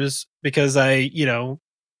directors, because I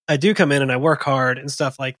do come in and I work hard and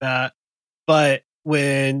stuff like that. But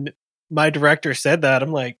when my director said that,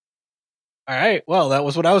 I'm like, all right, well, that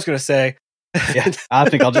was what I was going to say. Yeah, I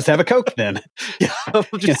think I'll just have a Coke then. Yeah, I'll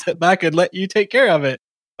just sit back and let you take care of it.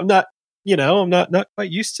 I'm not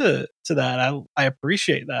quite used to that. I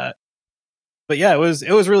appreciate that. But yeah, it was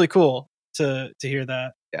really cool to hear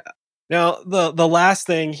that. Yeah. Now, the last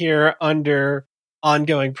thing here under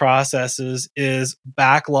ongoing processes is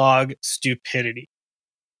backlog stupidity.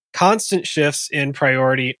 Constant shifts in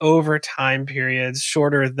priority over time periods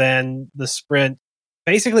shorter than the sprint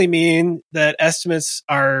basically mean that estimates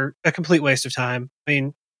are a complete waste of time. I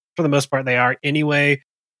mean, for the most part, they are anyway,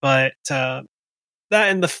 but that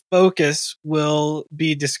and the focus will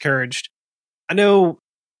be discouraged. I know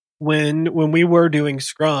when we were doing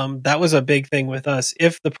Scrum, that was a big thing with us.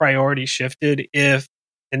 If the priority shifted,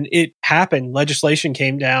 and it happened, legislation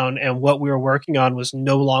came down and what we were working on was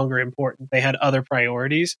no longer important. They had other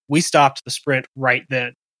priorities. We stopped the sprint right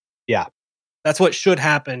then. Yeah. That's what should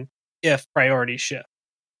happen if priorities shift.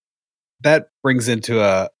 That brings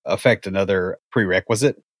into effect another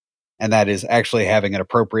prerequisite, and that is actually having an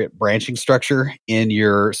appropriate branching structure in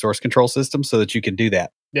your source control system so that you can do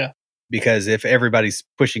that. Yeah. Because if everybody's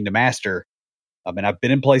pushing to master, I mean, I've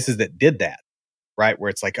been in places that did that, right?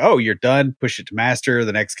 Where it's like, oh, you're done, push it to master.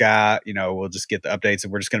 The next guy, we'll just get the updates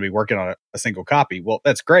and we're just going to be working on a single copy. Well,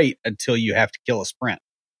 that's great until you have to kill a sprint.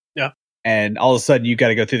 Yeah. And all of a sudden you got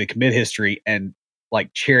to go through the commit history and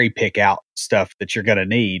like cherry pick out stuff that you're going to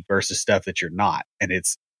need versus stuff that you're not. And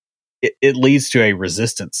it's it leads to a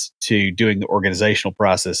resistance to doing the organizational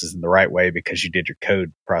processes in the right way because you did your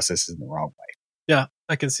code processes in the wrong way. Yeah,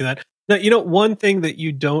 I can see that. Now, one thing that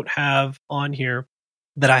you don't have on here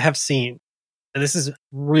that I have seen, and this is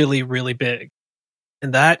really, really big,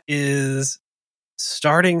 and that is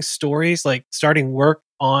starting stories, like starting work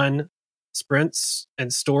on sprints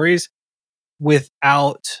and stories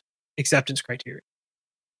without acceptance criteria.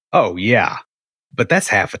 Oh, yeah. But that's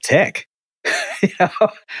half a tech.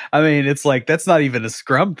 I mean, it's like, that's not even a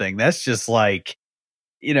Scrum thing. That's just like,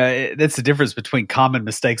 that's the difference between common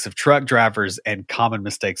mistakes of truck drivers and common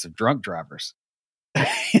mistakes of drunk drivers.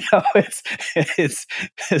 It's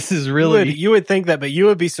this is really, you would think that, but you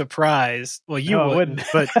would be surprised. Well, you wouldn't,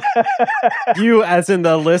 but but you, as in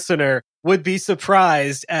the listener, would be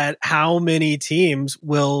surprised at how many teams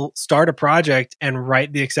will start a project and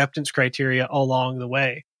write the acceptance criteria along the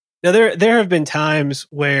way. Now, there have been times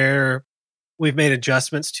where we've made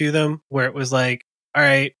adjustments to them where it was like, all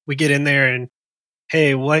right, we get in there and,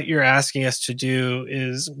 hey, what you're asking us to do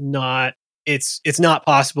is not, it's not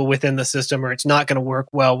possible within the system, or it's not going to work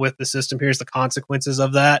well with the system. Here's the consequences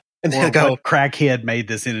of that. And they go, crackhead made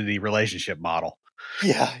this entity relationship model.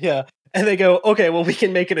 Yeah. And they go, okay, well, we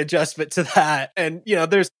can make an adjustment to that. And,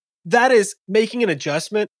 that is making an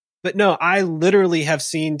adjustment. But no, I literally have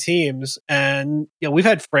seen teams, and we've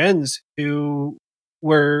had friends who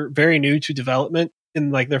were very new to development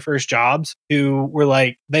in like their first jobs, who were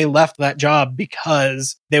like, they left that job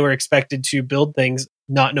because they were expected to build things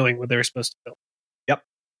not knowing what they were supposed to build.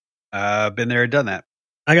 Yep. Been there and done that.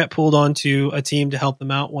 I got pulled onto a team to help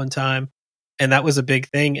them out one time, and that was a big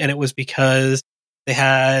thing. And it was because they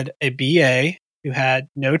had a BA who had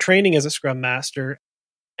no training as a Scrum Master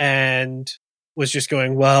and was just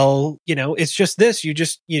going, well, it's just this, you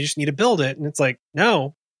just need to build it. And it's like,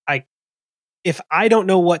 no, if I don't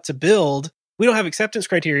know what to build, we don't have acceptance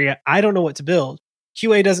criteria. I don't know what to build.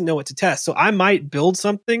 QA doesn't know what to test. So I might build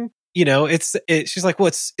something, she's like, well,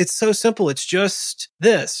 it's so simple. It's just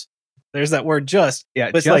this. There's that word just.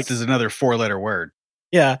 Yeah. But just is another 4-letter word.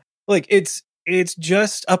 Yeah. Like it's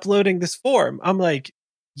just uploading this form. I'm like,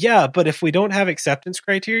 yeah, but if we don't have acceptance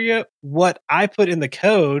criteria, what I put in the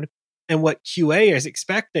code and what QA is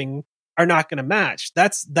expecting are not going to match.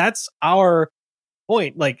 That's our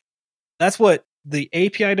point. Like, that's what the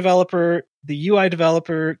API developer, the UI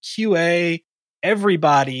developer, QA,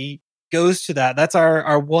 everybody goes to that. That's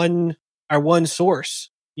our one source,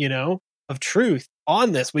 of truth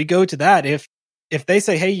on this. We go to that. If they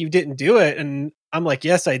say, hey, you didn't do it, and I'm like,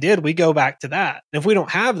 yes, I did, we go back to that. And if we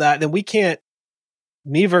don't have that, then we can't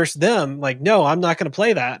me versus them. Like, no, I'm not going to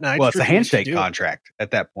play that. And it's a handshake contract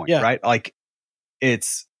at that point, right? Like,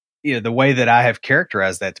 it's, the way that I have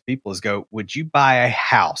characterized that to people is go, would you buy a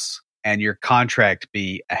house and your contract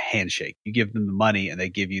be a handshake? You give them the money and they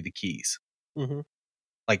give you the keys. Mm-hmm.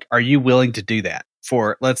 Like, are you willing to do that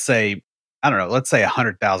for, let's say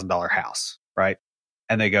 $100,000 house, right?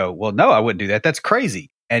 And they go, well, no, I wouldn't do that. That's crazy.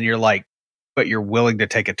 And you're like, but you're willing to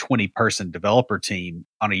take a 20-person developer team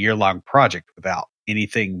on a year-long project without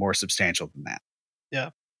anything more substantial than that. Yeah.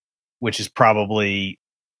 Which is probably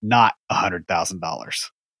not $100,000.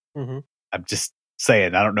 Mm-hmm. I'm just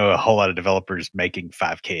saying, I don't know a whole lot of developers making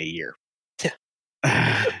 $5,000 a year. Yeah.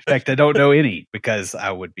 In fact, I don't know any because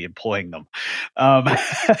I would be employing them.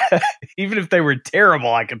 Even if they were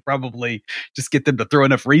terrible, I could probably just get them to throw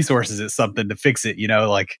enough resources at something to fix it.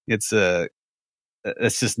 Like it's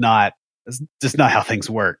just not how things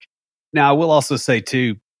work. Now, I will also say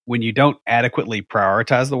too, when you don't adequately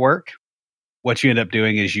prioritize the work, what you end up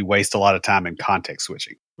doing is you waste a lot of time in context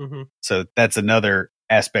switching. Mm-hmm. So that's another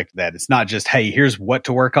aspect of that. It's not just, hey, here's what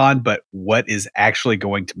to work on, but what is actually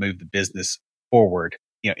going to move the business forward,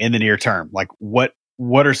 in the near term. Like what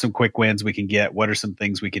are some quick wins we can get? What are some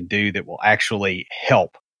things we can do that will actually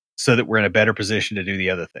help so that we're in a better position to do the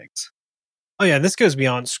other things? Oh yeah, this goes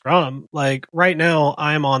beyond Scrum. Like right now,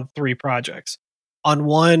 I'm on 3 projects. On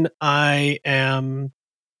one, I am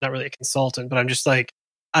not really a consultant, but I'm just like,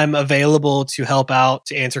 I'm available to help out,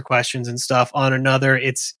 to answer questions and stuff. On another,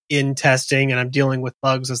 it's in testing and I'm dealing with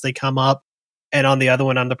bugs as they come up. And on the other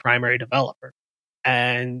one, I'm the primary developer.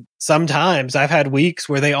 And sometimes I've had weeks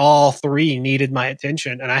where they all 3 needed my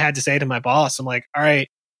attention. And I had to say to my boss, I'm like, all right,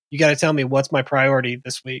 you got to tell me what's my priority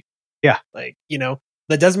this week. Yeah. Like,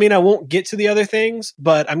 that doesn't mean I won't get to the other things,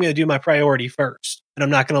 but I'm going to do my priority first. And I'm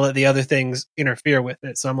not going to let the other things interfere with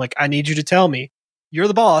it. So I'm like, I need you to tell me. You're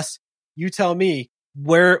the boss. You tell me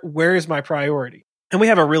where is my priority. And we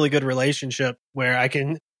have a really good relationship where I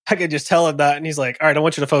can just tell him that. And he's like, all right, I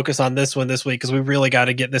want you to focus on this one this week because we really got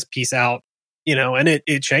to get this piece out, and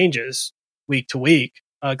it changes week to week.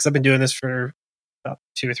 Because I've been doing this for about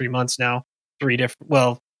 2 or 3 months now. 3 different.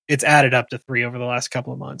 Well, it's added up to 3 over the last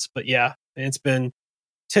couple of months. But yeah, it's been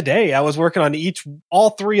today. I was working on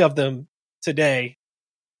all 3 of them today.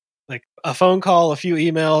 Like a phone call, a few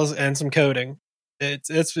emails, and some coding.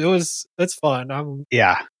 It's fun.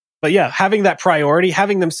 Yeah. But yeah, having that priority,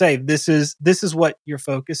 having them say this is what your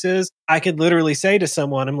focus is. I could literally say to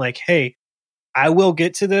someone, I'm like, hey, I will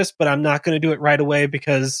get to this, but I'm not going to do it right away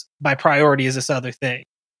because my priority is this other thing.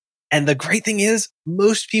 And the great thing is,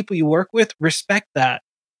 most people you work with respect that.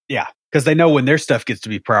 Yeah, because they know when their stuff gets to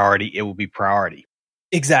be priority, it will be priority.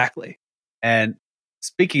 Exactly. And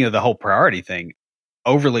speaking of the whole priority thing,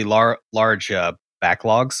 overly large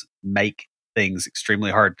backlogs make things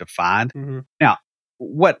extremely hard to find. Mm-hmm. Now,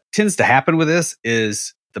 what tends to happen with this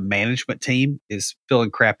is the management team is filling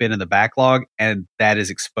crap in the backlog, and that is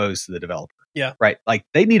exposed to the developer. Yeah. Right. Like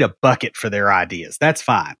they need a bucket for their ideas. That's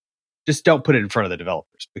fine. Just don't put it in front of the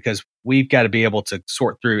developers because we've got to be able to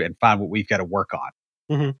sort through and find what we've got to work on.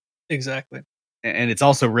 Mm-hmm. Exactly. And it's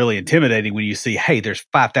also really intimidating when you see, hey, there's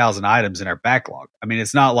 5,000 items in our backlog. I mean,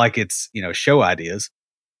 it's not like it's, show ideas.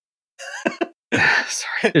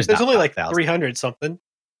 Sorry. There's only 5, like 300 something.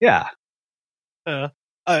 Yeah.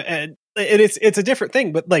 And it's a different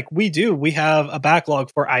thing, but like we have a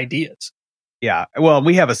backlog for ideas. Yeah. Well,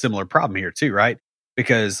 we have a similar problem here too, right?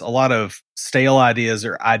 Because a lot of stale ideas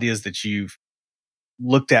or ideas that you've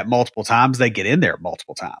looked at multiple times, they get in there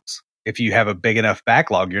multiple times. If you have a big enough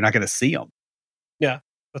backlog, you're not going to see them. Yeah.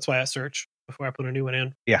 That's why I search before I put a new one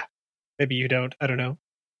in. Yeah. Maybe you don't. I don't know.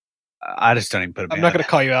 I just don't even put them in. I'm not going to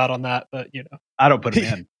call you out on that, but I don't put them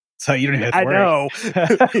in. So you don't even have to worry. I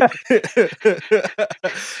know.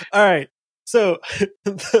 All right. So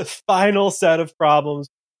the final set of problems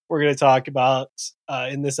we're going to talk about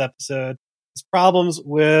in this episode is problems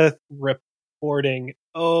with reporting.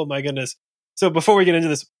 Oh my goodness. So before we get into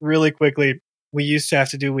this really quickly, we used to have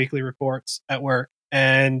to do weekly reports at work,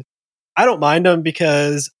 and I don't mind them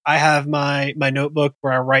because I have my notebook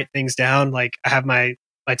where I write things down. Like I have my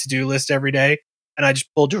to-do list every day, and I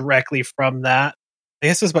just pull directly from that. I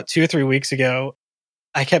guess it was about 2 or 3 weeks ago.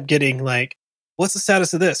 I kept getting like, what's the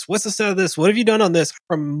status of this? What's the status of this? What have you done on this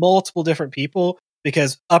from multiple different people?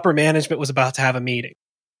 Because upper management was about to have a meeting.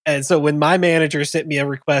 And so when my manager sent me a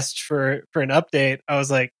request for an update, I was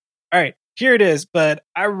like, all right, here it is. But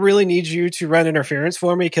I really need you to run interference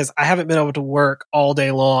for me because I haven't been able to work all day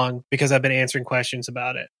long because I've been answering questions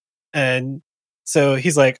about it. And so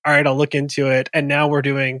he's like, all right, I'll look into it. And now we're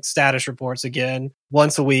doing status reports again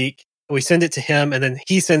once a week. We send it to him and then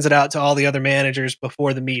he sends it out to all the other managers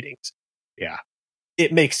before the meetings. Yeah.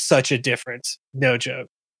 It makes such a difference. No joke.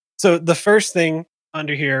 So the first thing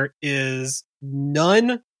under here is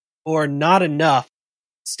none or not enough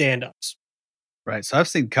stand-ups. Right. So I've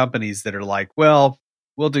seen companies that are like, well,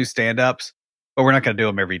 we'll do stand-ups, but we're not going to do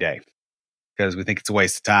them every day because we think it's a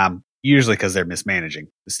waste of time, usually because they're mismanaging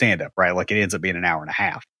the stand-up, right? Like it ends up being an hour and a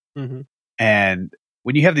half. Mm-hmm. And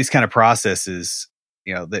when you have these kind of processes,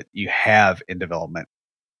 that you have in development,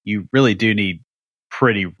 you really do need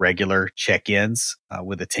pretty regular check-ins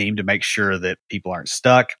with the team to make sure that people aren't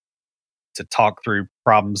stuck, to talk through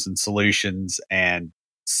problems and solutions and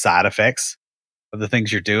side effects of the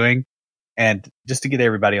things you're doing, and just to get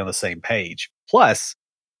everybody on the same page. Plus,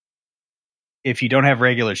 if you don't have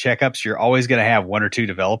regular checkups, you're always going to have 1 or 2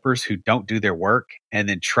 developers who don't do their work and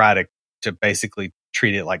then try to basically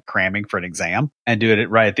treat it like cramming for an exam and do it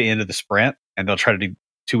right at the end of the sprint. And they'll try to do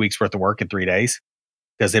 2 weeks worth of work in 3 days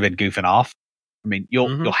because they've been goofing off. I mean,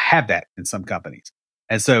 you'll have that in some companies.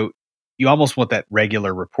 And so you almost want that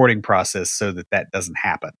regular reporting process so that doesn't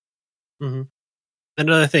happen. Mm-hmm.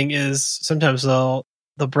 Another thing is sometimes they'll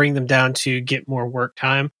bring them down to get more work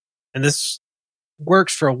time. And this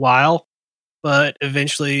works for a while, but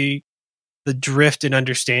eventually the drift in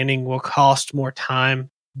understanding will cost more time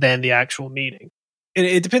than the actual meeting. And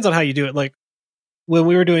it depends on how you do it. Like when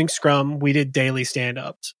we were doing Scrum, we did daily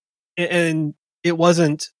stand-ups. And it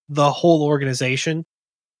wasn't the whole organization.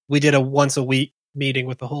 We did a once a week meeting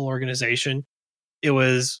with the whole organization. It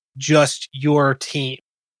was just your team.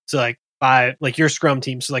 So like 5, like your Scrum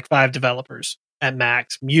team. So like 5 developers at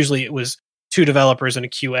max. Usually it was 2 developers and a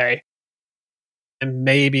QA. And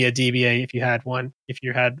maybe a DBA if you had one, if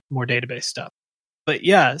you had more database stuff. But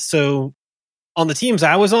yeah, so on the teams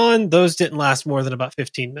I was on, those didn't last more than about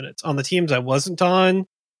 15 minutes. On the teams I wasn't on,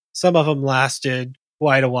 some of them lasted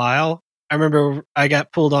quite a while. I remember I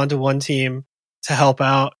got pulled onto one team to help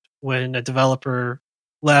out when a developer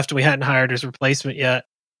left. We hadn't hired his replacement yet.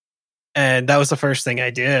 And that was the first thing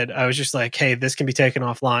I did. I was just like, hey, this can be taken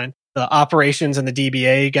offline. The operations and the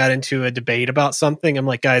DBA got into a debate about something. I'm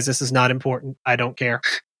like, guys, this is not important. I don't care.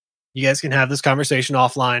 You guys can have this conversation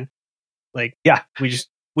offline. Like, Yeah.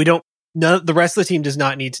 we don't know, the rest of the team does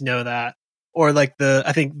not need to know that. Or like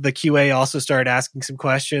I think the QA also started asking some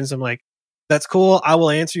questions. I'm like, that's cool. I will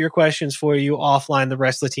answer your questions for you offline. The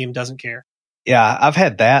rest of the team doesn't care. Yeah, I've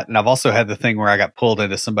had that. And I've also had the thing where I got pulled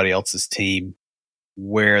into somebody else's team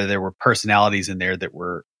where there were personalities in there that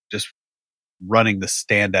were just running the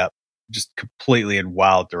stand up just completely in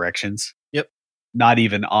wild directions. Yep. Not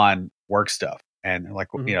even on work stuff. And they're like,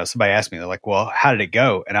 somebody asked me, they're like, well, how did it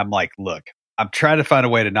go? And I'm like, look, I'm trying to find a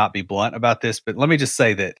way to not be blunt about this, but let me just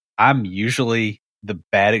say that I'm usually the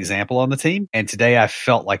bad example on the team. And today I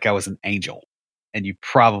felt like I was an angel, and you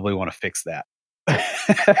probably want to fix that.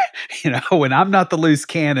 When I'm not the loose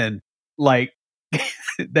cannon, like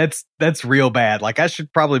that's real bad. Like I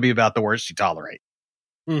should probably be about the worst you tolerate.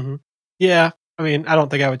 Mm-hmm. Yeah. I mean, I don't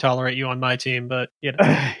think I would tolerate you on my team, but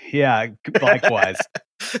yeah, likewise.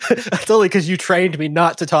 That's only because you trained me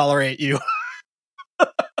not to tolerate you.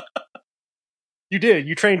 You did.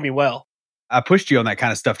 You trained me well. I pushed you on that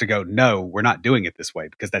kind of stuff to go, no, we're not doing it this way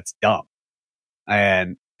because that's dumb.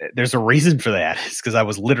 And there's a reason for that. It's because I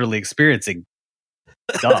was literally experiencing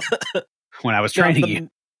dumb when I was training you.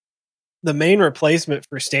 The main replacement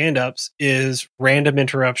for stand-ups is random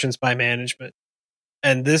interruptions by management.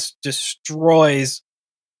 And this destroys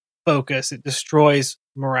focus. It destroys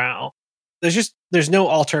morale. There's no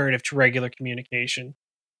alternative to regular communication.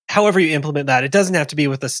 However you implement that, it doesn't have to be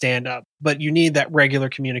with a stand-up, but you need that regular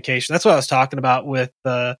communication. That's what I was talking about with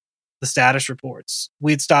the status reports.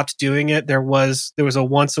 We'd stopped doing it. There was a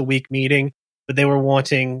once a week meeting, but they were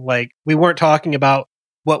wanting, like, we weren't talking about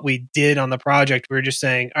what we did on the project. We were just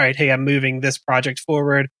saying, all right, hey, I'm moving this project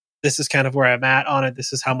forward. This is kind of where I'm at on it.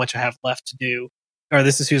 This is how much I have left to do, or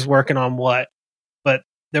this is who's working on what. But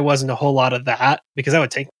there wasn't a whole lot of that because that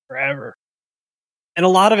would take forever. And a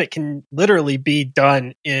lot of it can literally be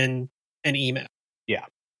done in an email. Yeah.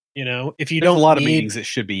 If you There's don't a lot of meetings that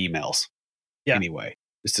should be emails. Yeah. Anyway,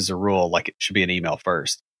 just as a rule, like it should be an email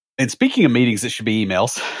first. And speaking of meetings that should be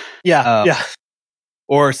emails. Yeah.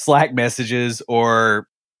 Or Slack messages or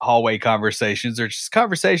hallway conversations or just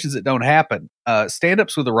conversations that don't happen.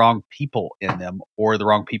 Stand-ups with the wrong people in them or the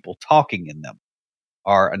wrong people talking in them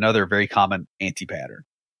are another very common anti-pattern.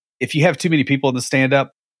 If you have too many people in the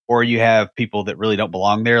stand-up, or you have people that really don't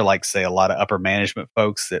belong there, like say a lot of upper management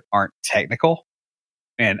folks that aren't technical,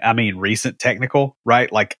 and I mean recent technical,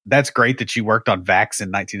 right? Like that's great that you worked on VAX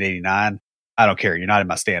in 1989. I don't care. You're not in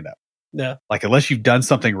my stand-up. Yeah. Like unless you've done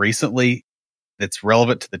something recently that's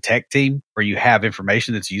relevant to the tech team or you have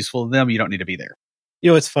information that's useful to them, you don't need to be there.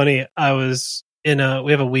 It's funny. I was we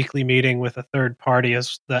have a weekly meeting with a third party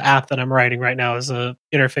as the app that I'm writing right now is a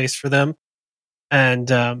interface for them.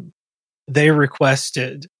 And they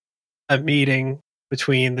requested a meeting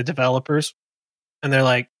between the developers, and they're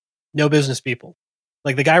like, no business people.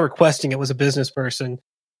 Like the guy requesting it was a business person,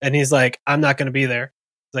 and he's like, I'm not going to be there.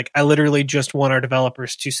 Like, I literally just want our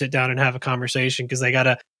developers to sit down and have a conversation because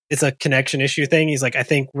it's a connection issue thing. He's like, I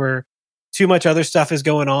think too much other stuff is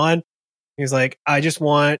going on. He's like, I just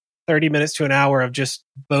want 30 minutes to an hour of just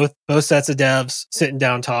both sets of devs sitting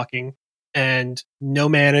down talking, and no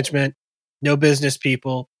management, no business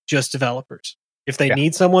people, just developers. If they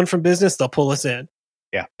need someone from business, they'll pull us in.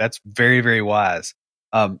 Yeah, that's very, very wise.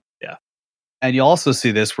 Yeah. And you also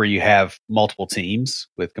see this where you have multiple teams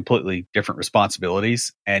with completely different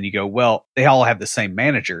responsibilities. And you go, well, they all have the same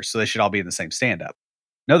manager, so they should all be in the same stand-up.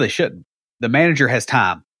 No, they shouldn't. The manager has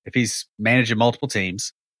time, if he's managing multiple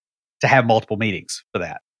teams, to have multiple meetings for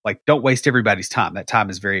that. Like, don't waste everybody's time. That time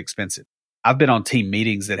is very expensive. I've been on team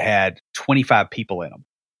meetings that had 25 people in them.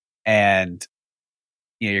 And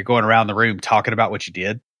you're going around the room talking about what you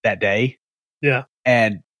did that day. Yeah.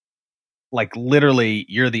 And like literally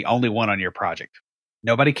you're the only one on your project.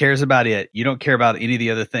 Nobody cares about it. You don't care about any of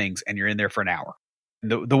the other things, and you're in there for an hour.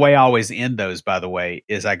 The way I always end those, by the way,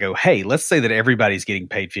 is I go, hey, let's say that everybody's getting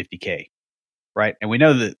paid $50K, right? And we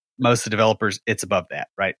know that most of the developers, it's above that,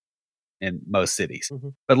 right? In most cities. Mm-hmm.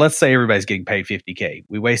 But let's say everybody's getting paid $50K.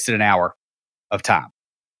 We wasted an hour of time.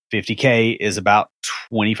 $50K is about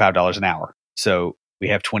 $25 an hour. So we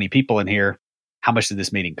have 20 people in here. How much did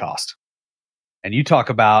this meeting cost? And you talk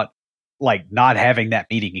about like not having that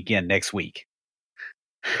meeting again next week.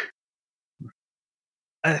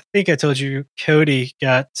 I think I told you Cody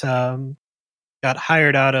got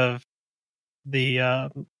hired out of the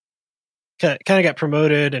kind of got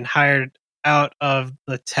promoted and hired out of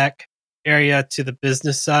the tech area to the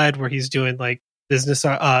business side where he's doing like business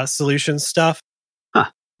solutions stuff.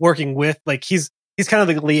 Working with like he's kind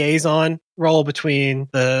of the liaison role between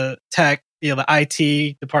the tech, the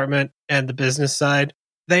IT department and the business side.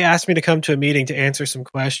 they asked me to come to a meeting to answer some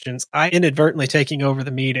questions. I inadvertently taking over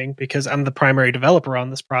the meeting because I'm the primary developer on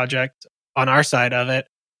this project on our side of it.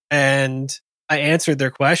 And I answered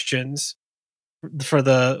their questions for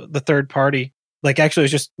the third party. Like actually it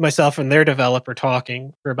was just myself and their developer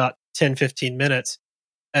talking for about 10, 15 minutes.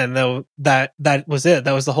 And though that was it.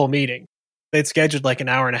 That was the whole meeting. They'd scheduled like an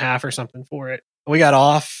hour and a half or something for it. We got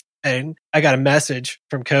off and I got a message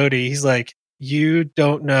from Cody. He's like, you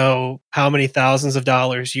don't know how many thousands of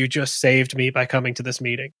dollars you just saved me by coming to this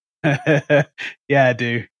meeting. Yeah, I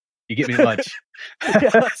do. You get me lunch. Yeah,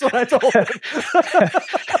 that's what I told him.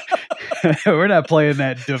 We're not playing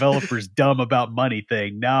that developer's dumb about money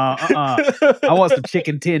thing. No, I want some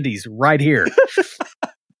chicken tendies right here.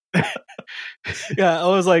 Yeah, I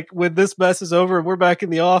was like, when this mess is over and we're back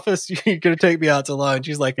in the office, you're going to take me out to lunch.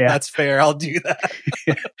 He's like, that's fair. I'll do that.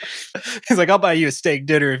 He's like, I'll buy you a steak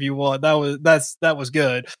dinner if you want. That was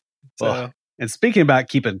good. So. Well, and speaking about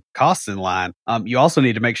keeping costs in line, you also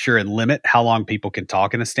need to make sure and limit how long people can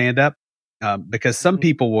talk in a stand-up, because some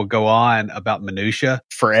people will go on about minutia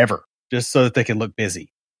forever just so that they can look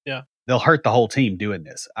busy. Yeah. They'll hurt the whole team doing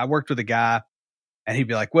this. I worked with a guy and he'd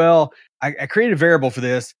be like, well, I created a variable for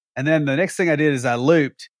this. And then the next thing I did is I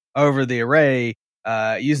looped over the array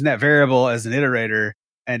using that variable as an iterator.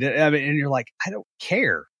 And and you're like, I don't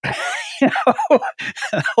care.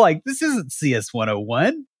 Like, this isn't CS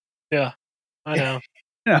 101. Yeah, I know.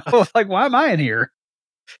 Like, why am I in here?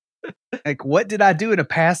 Like, what did I do in a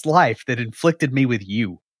past life that inflicted me with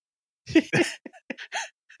you?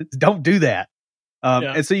 Don't do that.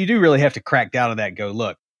 And so you do really have to crack down on that and go,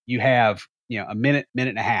 look, you have, a minute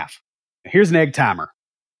and a half. Here's an egg timer.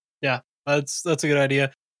 Yeah, that's a good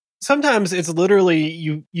idea. Sometimes it's literally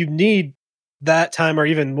you need that time or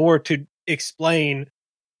even more to explain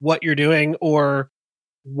what you're doing or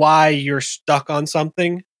why you're stuck on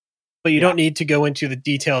something, but you don't need to go into the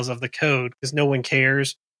details of the code because no one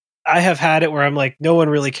cares. I have had it where I'm like, no one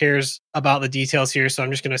really cares about the details here, so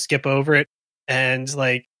I'm just going to skip over it. And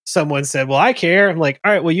like someone said, well, I care. I'm like,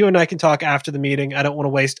 all right, well, you and I can talk after the meeting. I don't want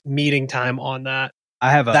to waste meeting time on that. I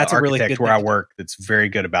have an architect really good where I work that's very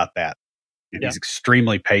good about that. And he's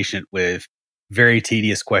extremely patient with very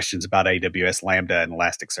tedious questions about AWS Lambda and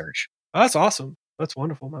Elasticsearch. Oh, that's awesome. That's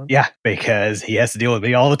wonderful, man. Yeah, because he has to deal with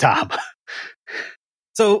me all the time.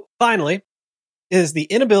 So finally, is the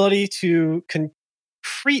inability to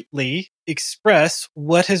concretely express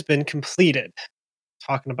what has been completed.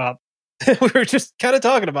 Talking about, we were just kind of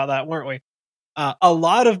talking about that, weren't we? A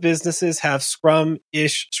lot of businesses have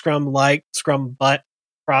Scrum-ish, Scrum-like, Scrum-but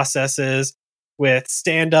processes with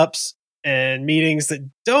stand-ups and meetings that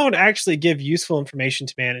don't actually give useful information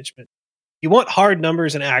to management. You want hard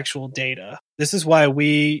numbers and actual data. This is why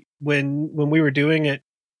when we were doing it,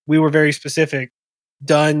 we were very specific.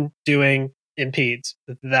 Done doing impedes.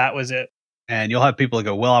 That was it. And you'll have people that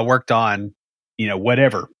go, well, I worked on,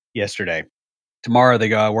 whatever yesterday. Tomorrow they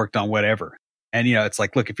go, I worked on whatever. And, it's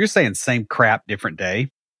like, look, if you're saying same crap, different day,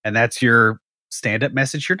 and that's your stand-up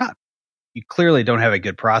message, you clearly don't have a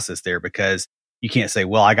good process there because you can't say,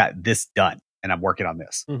 well, I got this done and I'm working on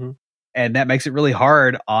this. Mm-hmm. And that makes it really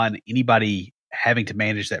hard on anybody having to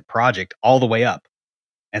manage that project all the way up.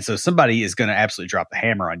 And so somebody is going to absolutely drop the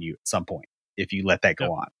hammer on you at some point if you let that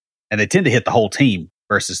go on. And they tend to hit the whole team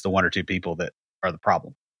versus the one or two people that are the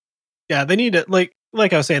problem. Yeah, they need to, like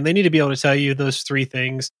I was saying, they need to be able to tell you those three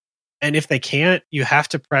things. And if they can't, you have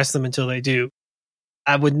to press them until they do.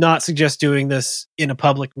 I would not suggest doing this in a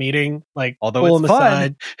public meeting. Like, although pull it's them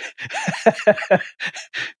aside.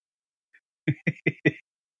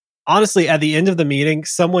 Honestly, at the end of the meeting,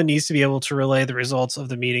 someone needs to be able to relay the results of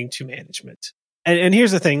the meeting to management. And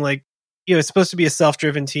here's the thing, like, it's supposed to be a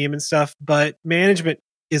self-driven team and stuff, but management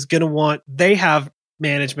is going to they have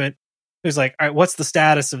management who's like, all right, what's the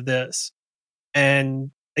status of this? And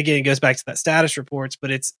again, it goes back to that status reports, but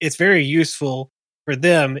it's very useful for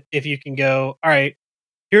them if you can go, all right,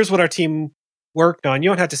 here's what our team worked on. You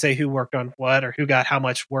don't have to say who worked on what or who got how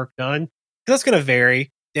much work done, because that's going to vary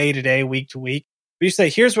day to day, week to week. But you say,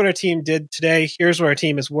 here's what our team did today. Here's what our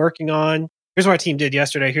team is working on. Here's what our team did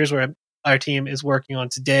yesterday. Here's what our team is working on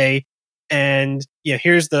today. And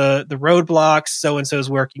here's the roadblocks. So-and-so is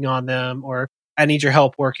working on them, or I need your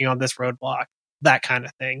help working on this roadblock, that kind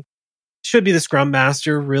of thing. Should be the Scrum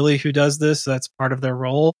Master really who does this. So that's part of their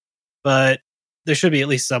role, but there should be at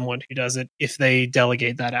least someone who does it if they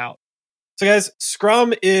delegate that out. So guys,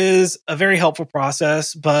 Scrum is a very helpful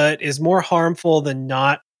process, but is more harmful than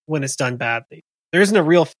not when it's done badly. There isn't a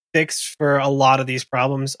real fix for a lot of these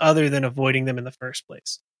problems other than avoiding them in the first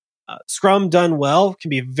place. Scrum done well can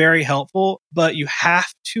be very helpful, but you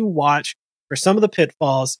have to watch for some of the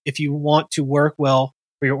pitfalls if you want to work well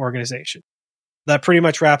for your organization. That pretty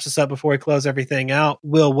much wraps us up before we close everything out.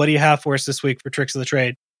 Will, what do you have for us this week for Tricks of the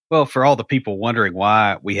Trade? Well, for all the people wondering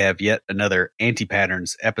why we have yet another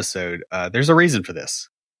anti-patterns episode, there's a reason for this.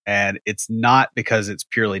 And it's not because it's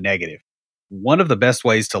purely negative. One of the best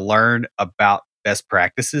ways to learn about best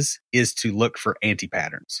practices is to look for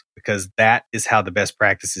anti-patterns, because that is how the best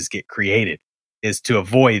practices get created, is to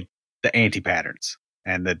avoid the anti-patterns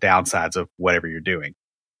and the downsides of whatever you're doing.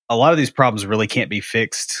 A lot of these problems really can't be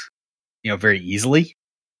fixed, very easily.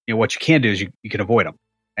 What you can do is you can avoid them.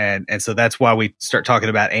 And so that's why we start talking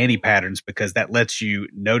about anti-patterns, because that lets you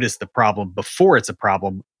notice the problem before it's a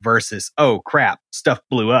problem versus, oh crap, stuff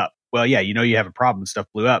blew up. Well, yeah, you have a problem, stuff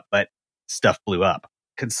blew up, but stuff blew up.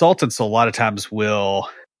 Consultants a lot of times will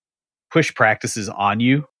push practices on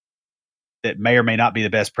you that may or may not be the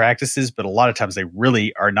best practices, but a lot of times they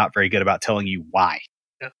really are not very good about telling you why.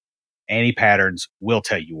 Yeah. Anti-patterns will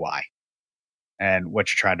tell you why and what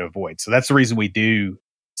you're trying to avoid. So that's the reason we do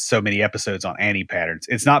so many episodes on anti-patterns.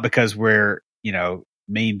 It's not because we're,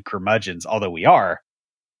 mean curmudgeons, although we are.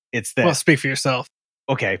 It's that. Well, speak for yourself.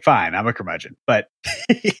 Okay, fine. I'm a curmudgeon, but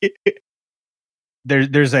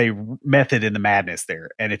there's a method in the madness there.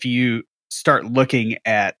 And if you start looking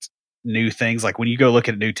at new things, like when you go look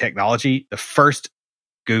at new technology, the first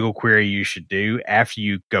Google query you should do after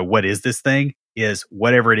you go, what is this thing? Is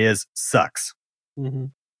whatever it is sucks. Mm-hmm.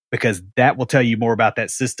 Because that will tell you more about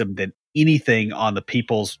that system than anything on the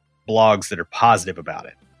people's blogs that are positive about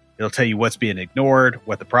it. It'll tell you what's being ignored,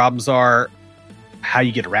 what the problems are, how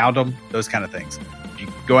you get around them, those kind of things. If you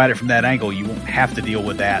go at it from that angle, you won't have to deal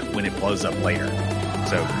with that when it blows up later.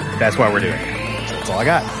 So that's why we're doing it. So that's all I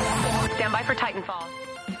got. Stand by for Titanfall.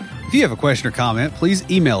 If you have a question or comment, please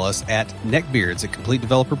email us at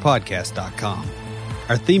neckbeards@CompleteDeveloperPodcast.com.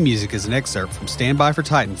 Our theme music is an excerpt from Stand By for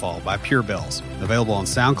Titanfall by Pure Bells, available on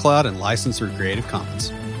SoundCloud and licensed through Creative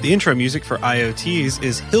Commons. The intro music for IoTs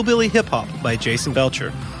is Hillbilly Hip Hop by Jason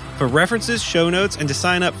Belcher. For references, show notes, and to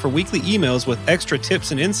sign up for weekly emails with extra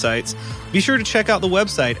tips and insights, be sure to check out the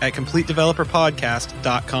website at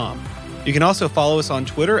CompleteDeveloperPodcast.com. You can also follow us on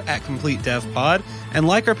Twitter at CompleteDevPod and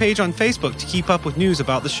like our page on Facebook to keep up with news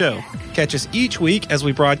about the show. Catch us each week as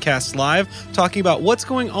we broadcast live, talking about what's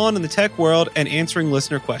going on in the tech world and answering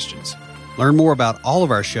listener questions. Learn more about all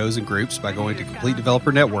of our shows and groups by going to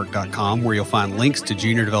CompleteDeveloperNetwork.com, where you'll find links to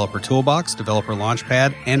Junior Developer Toolbox, Developer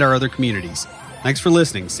Launchpad, and our other communities. Thanks for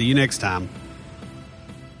listening. See you next time.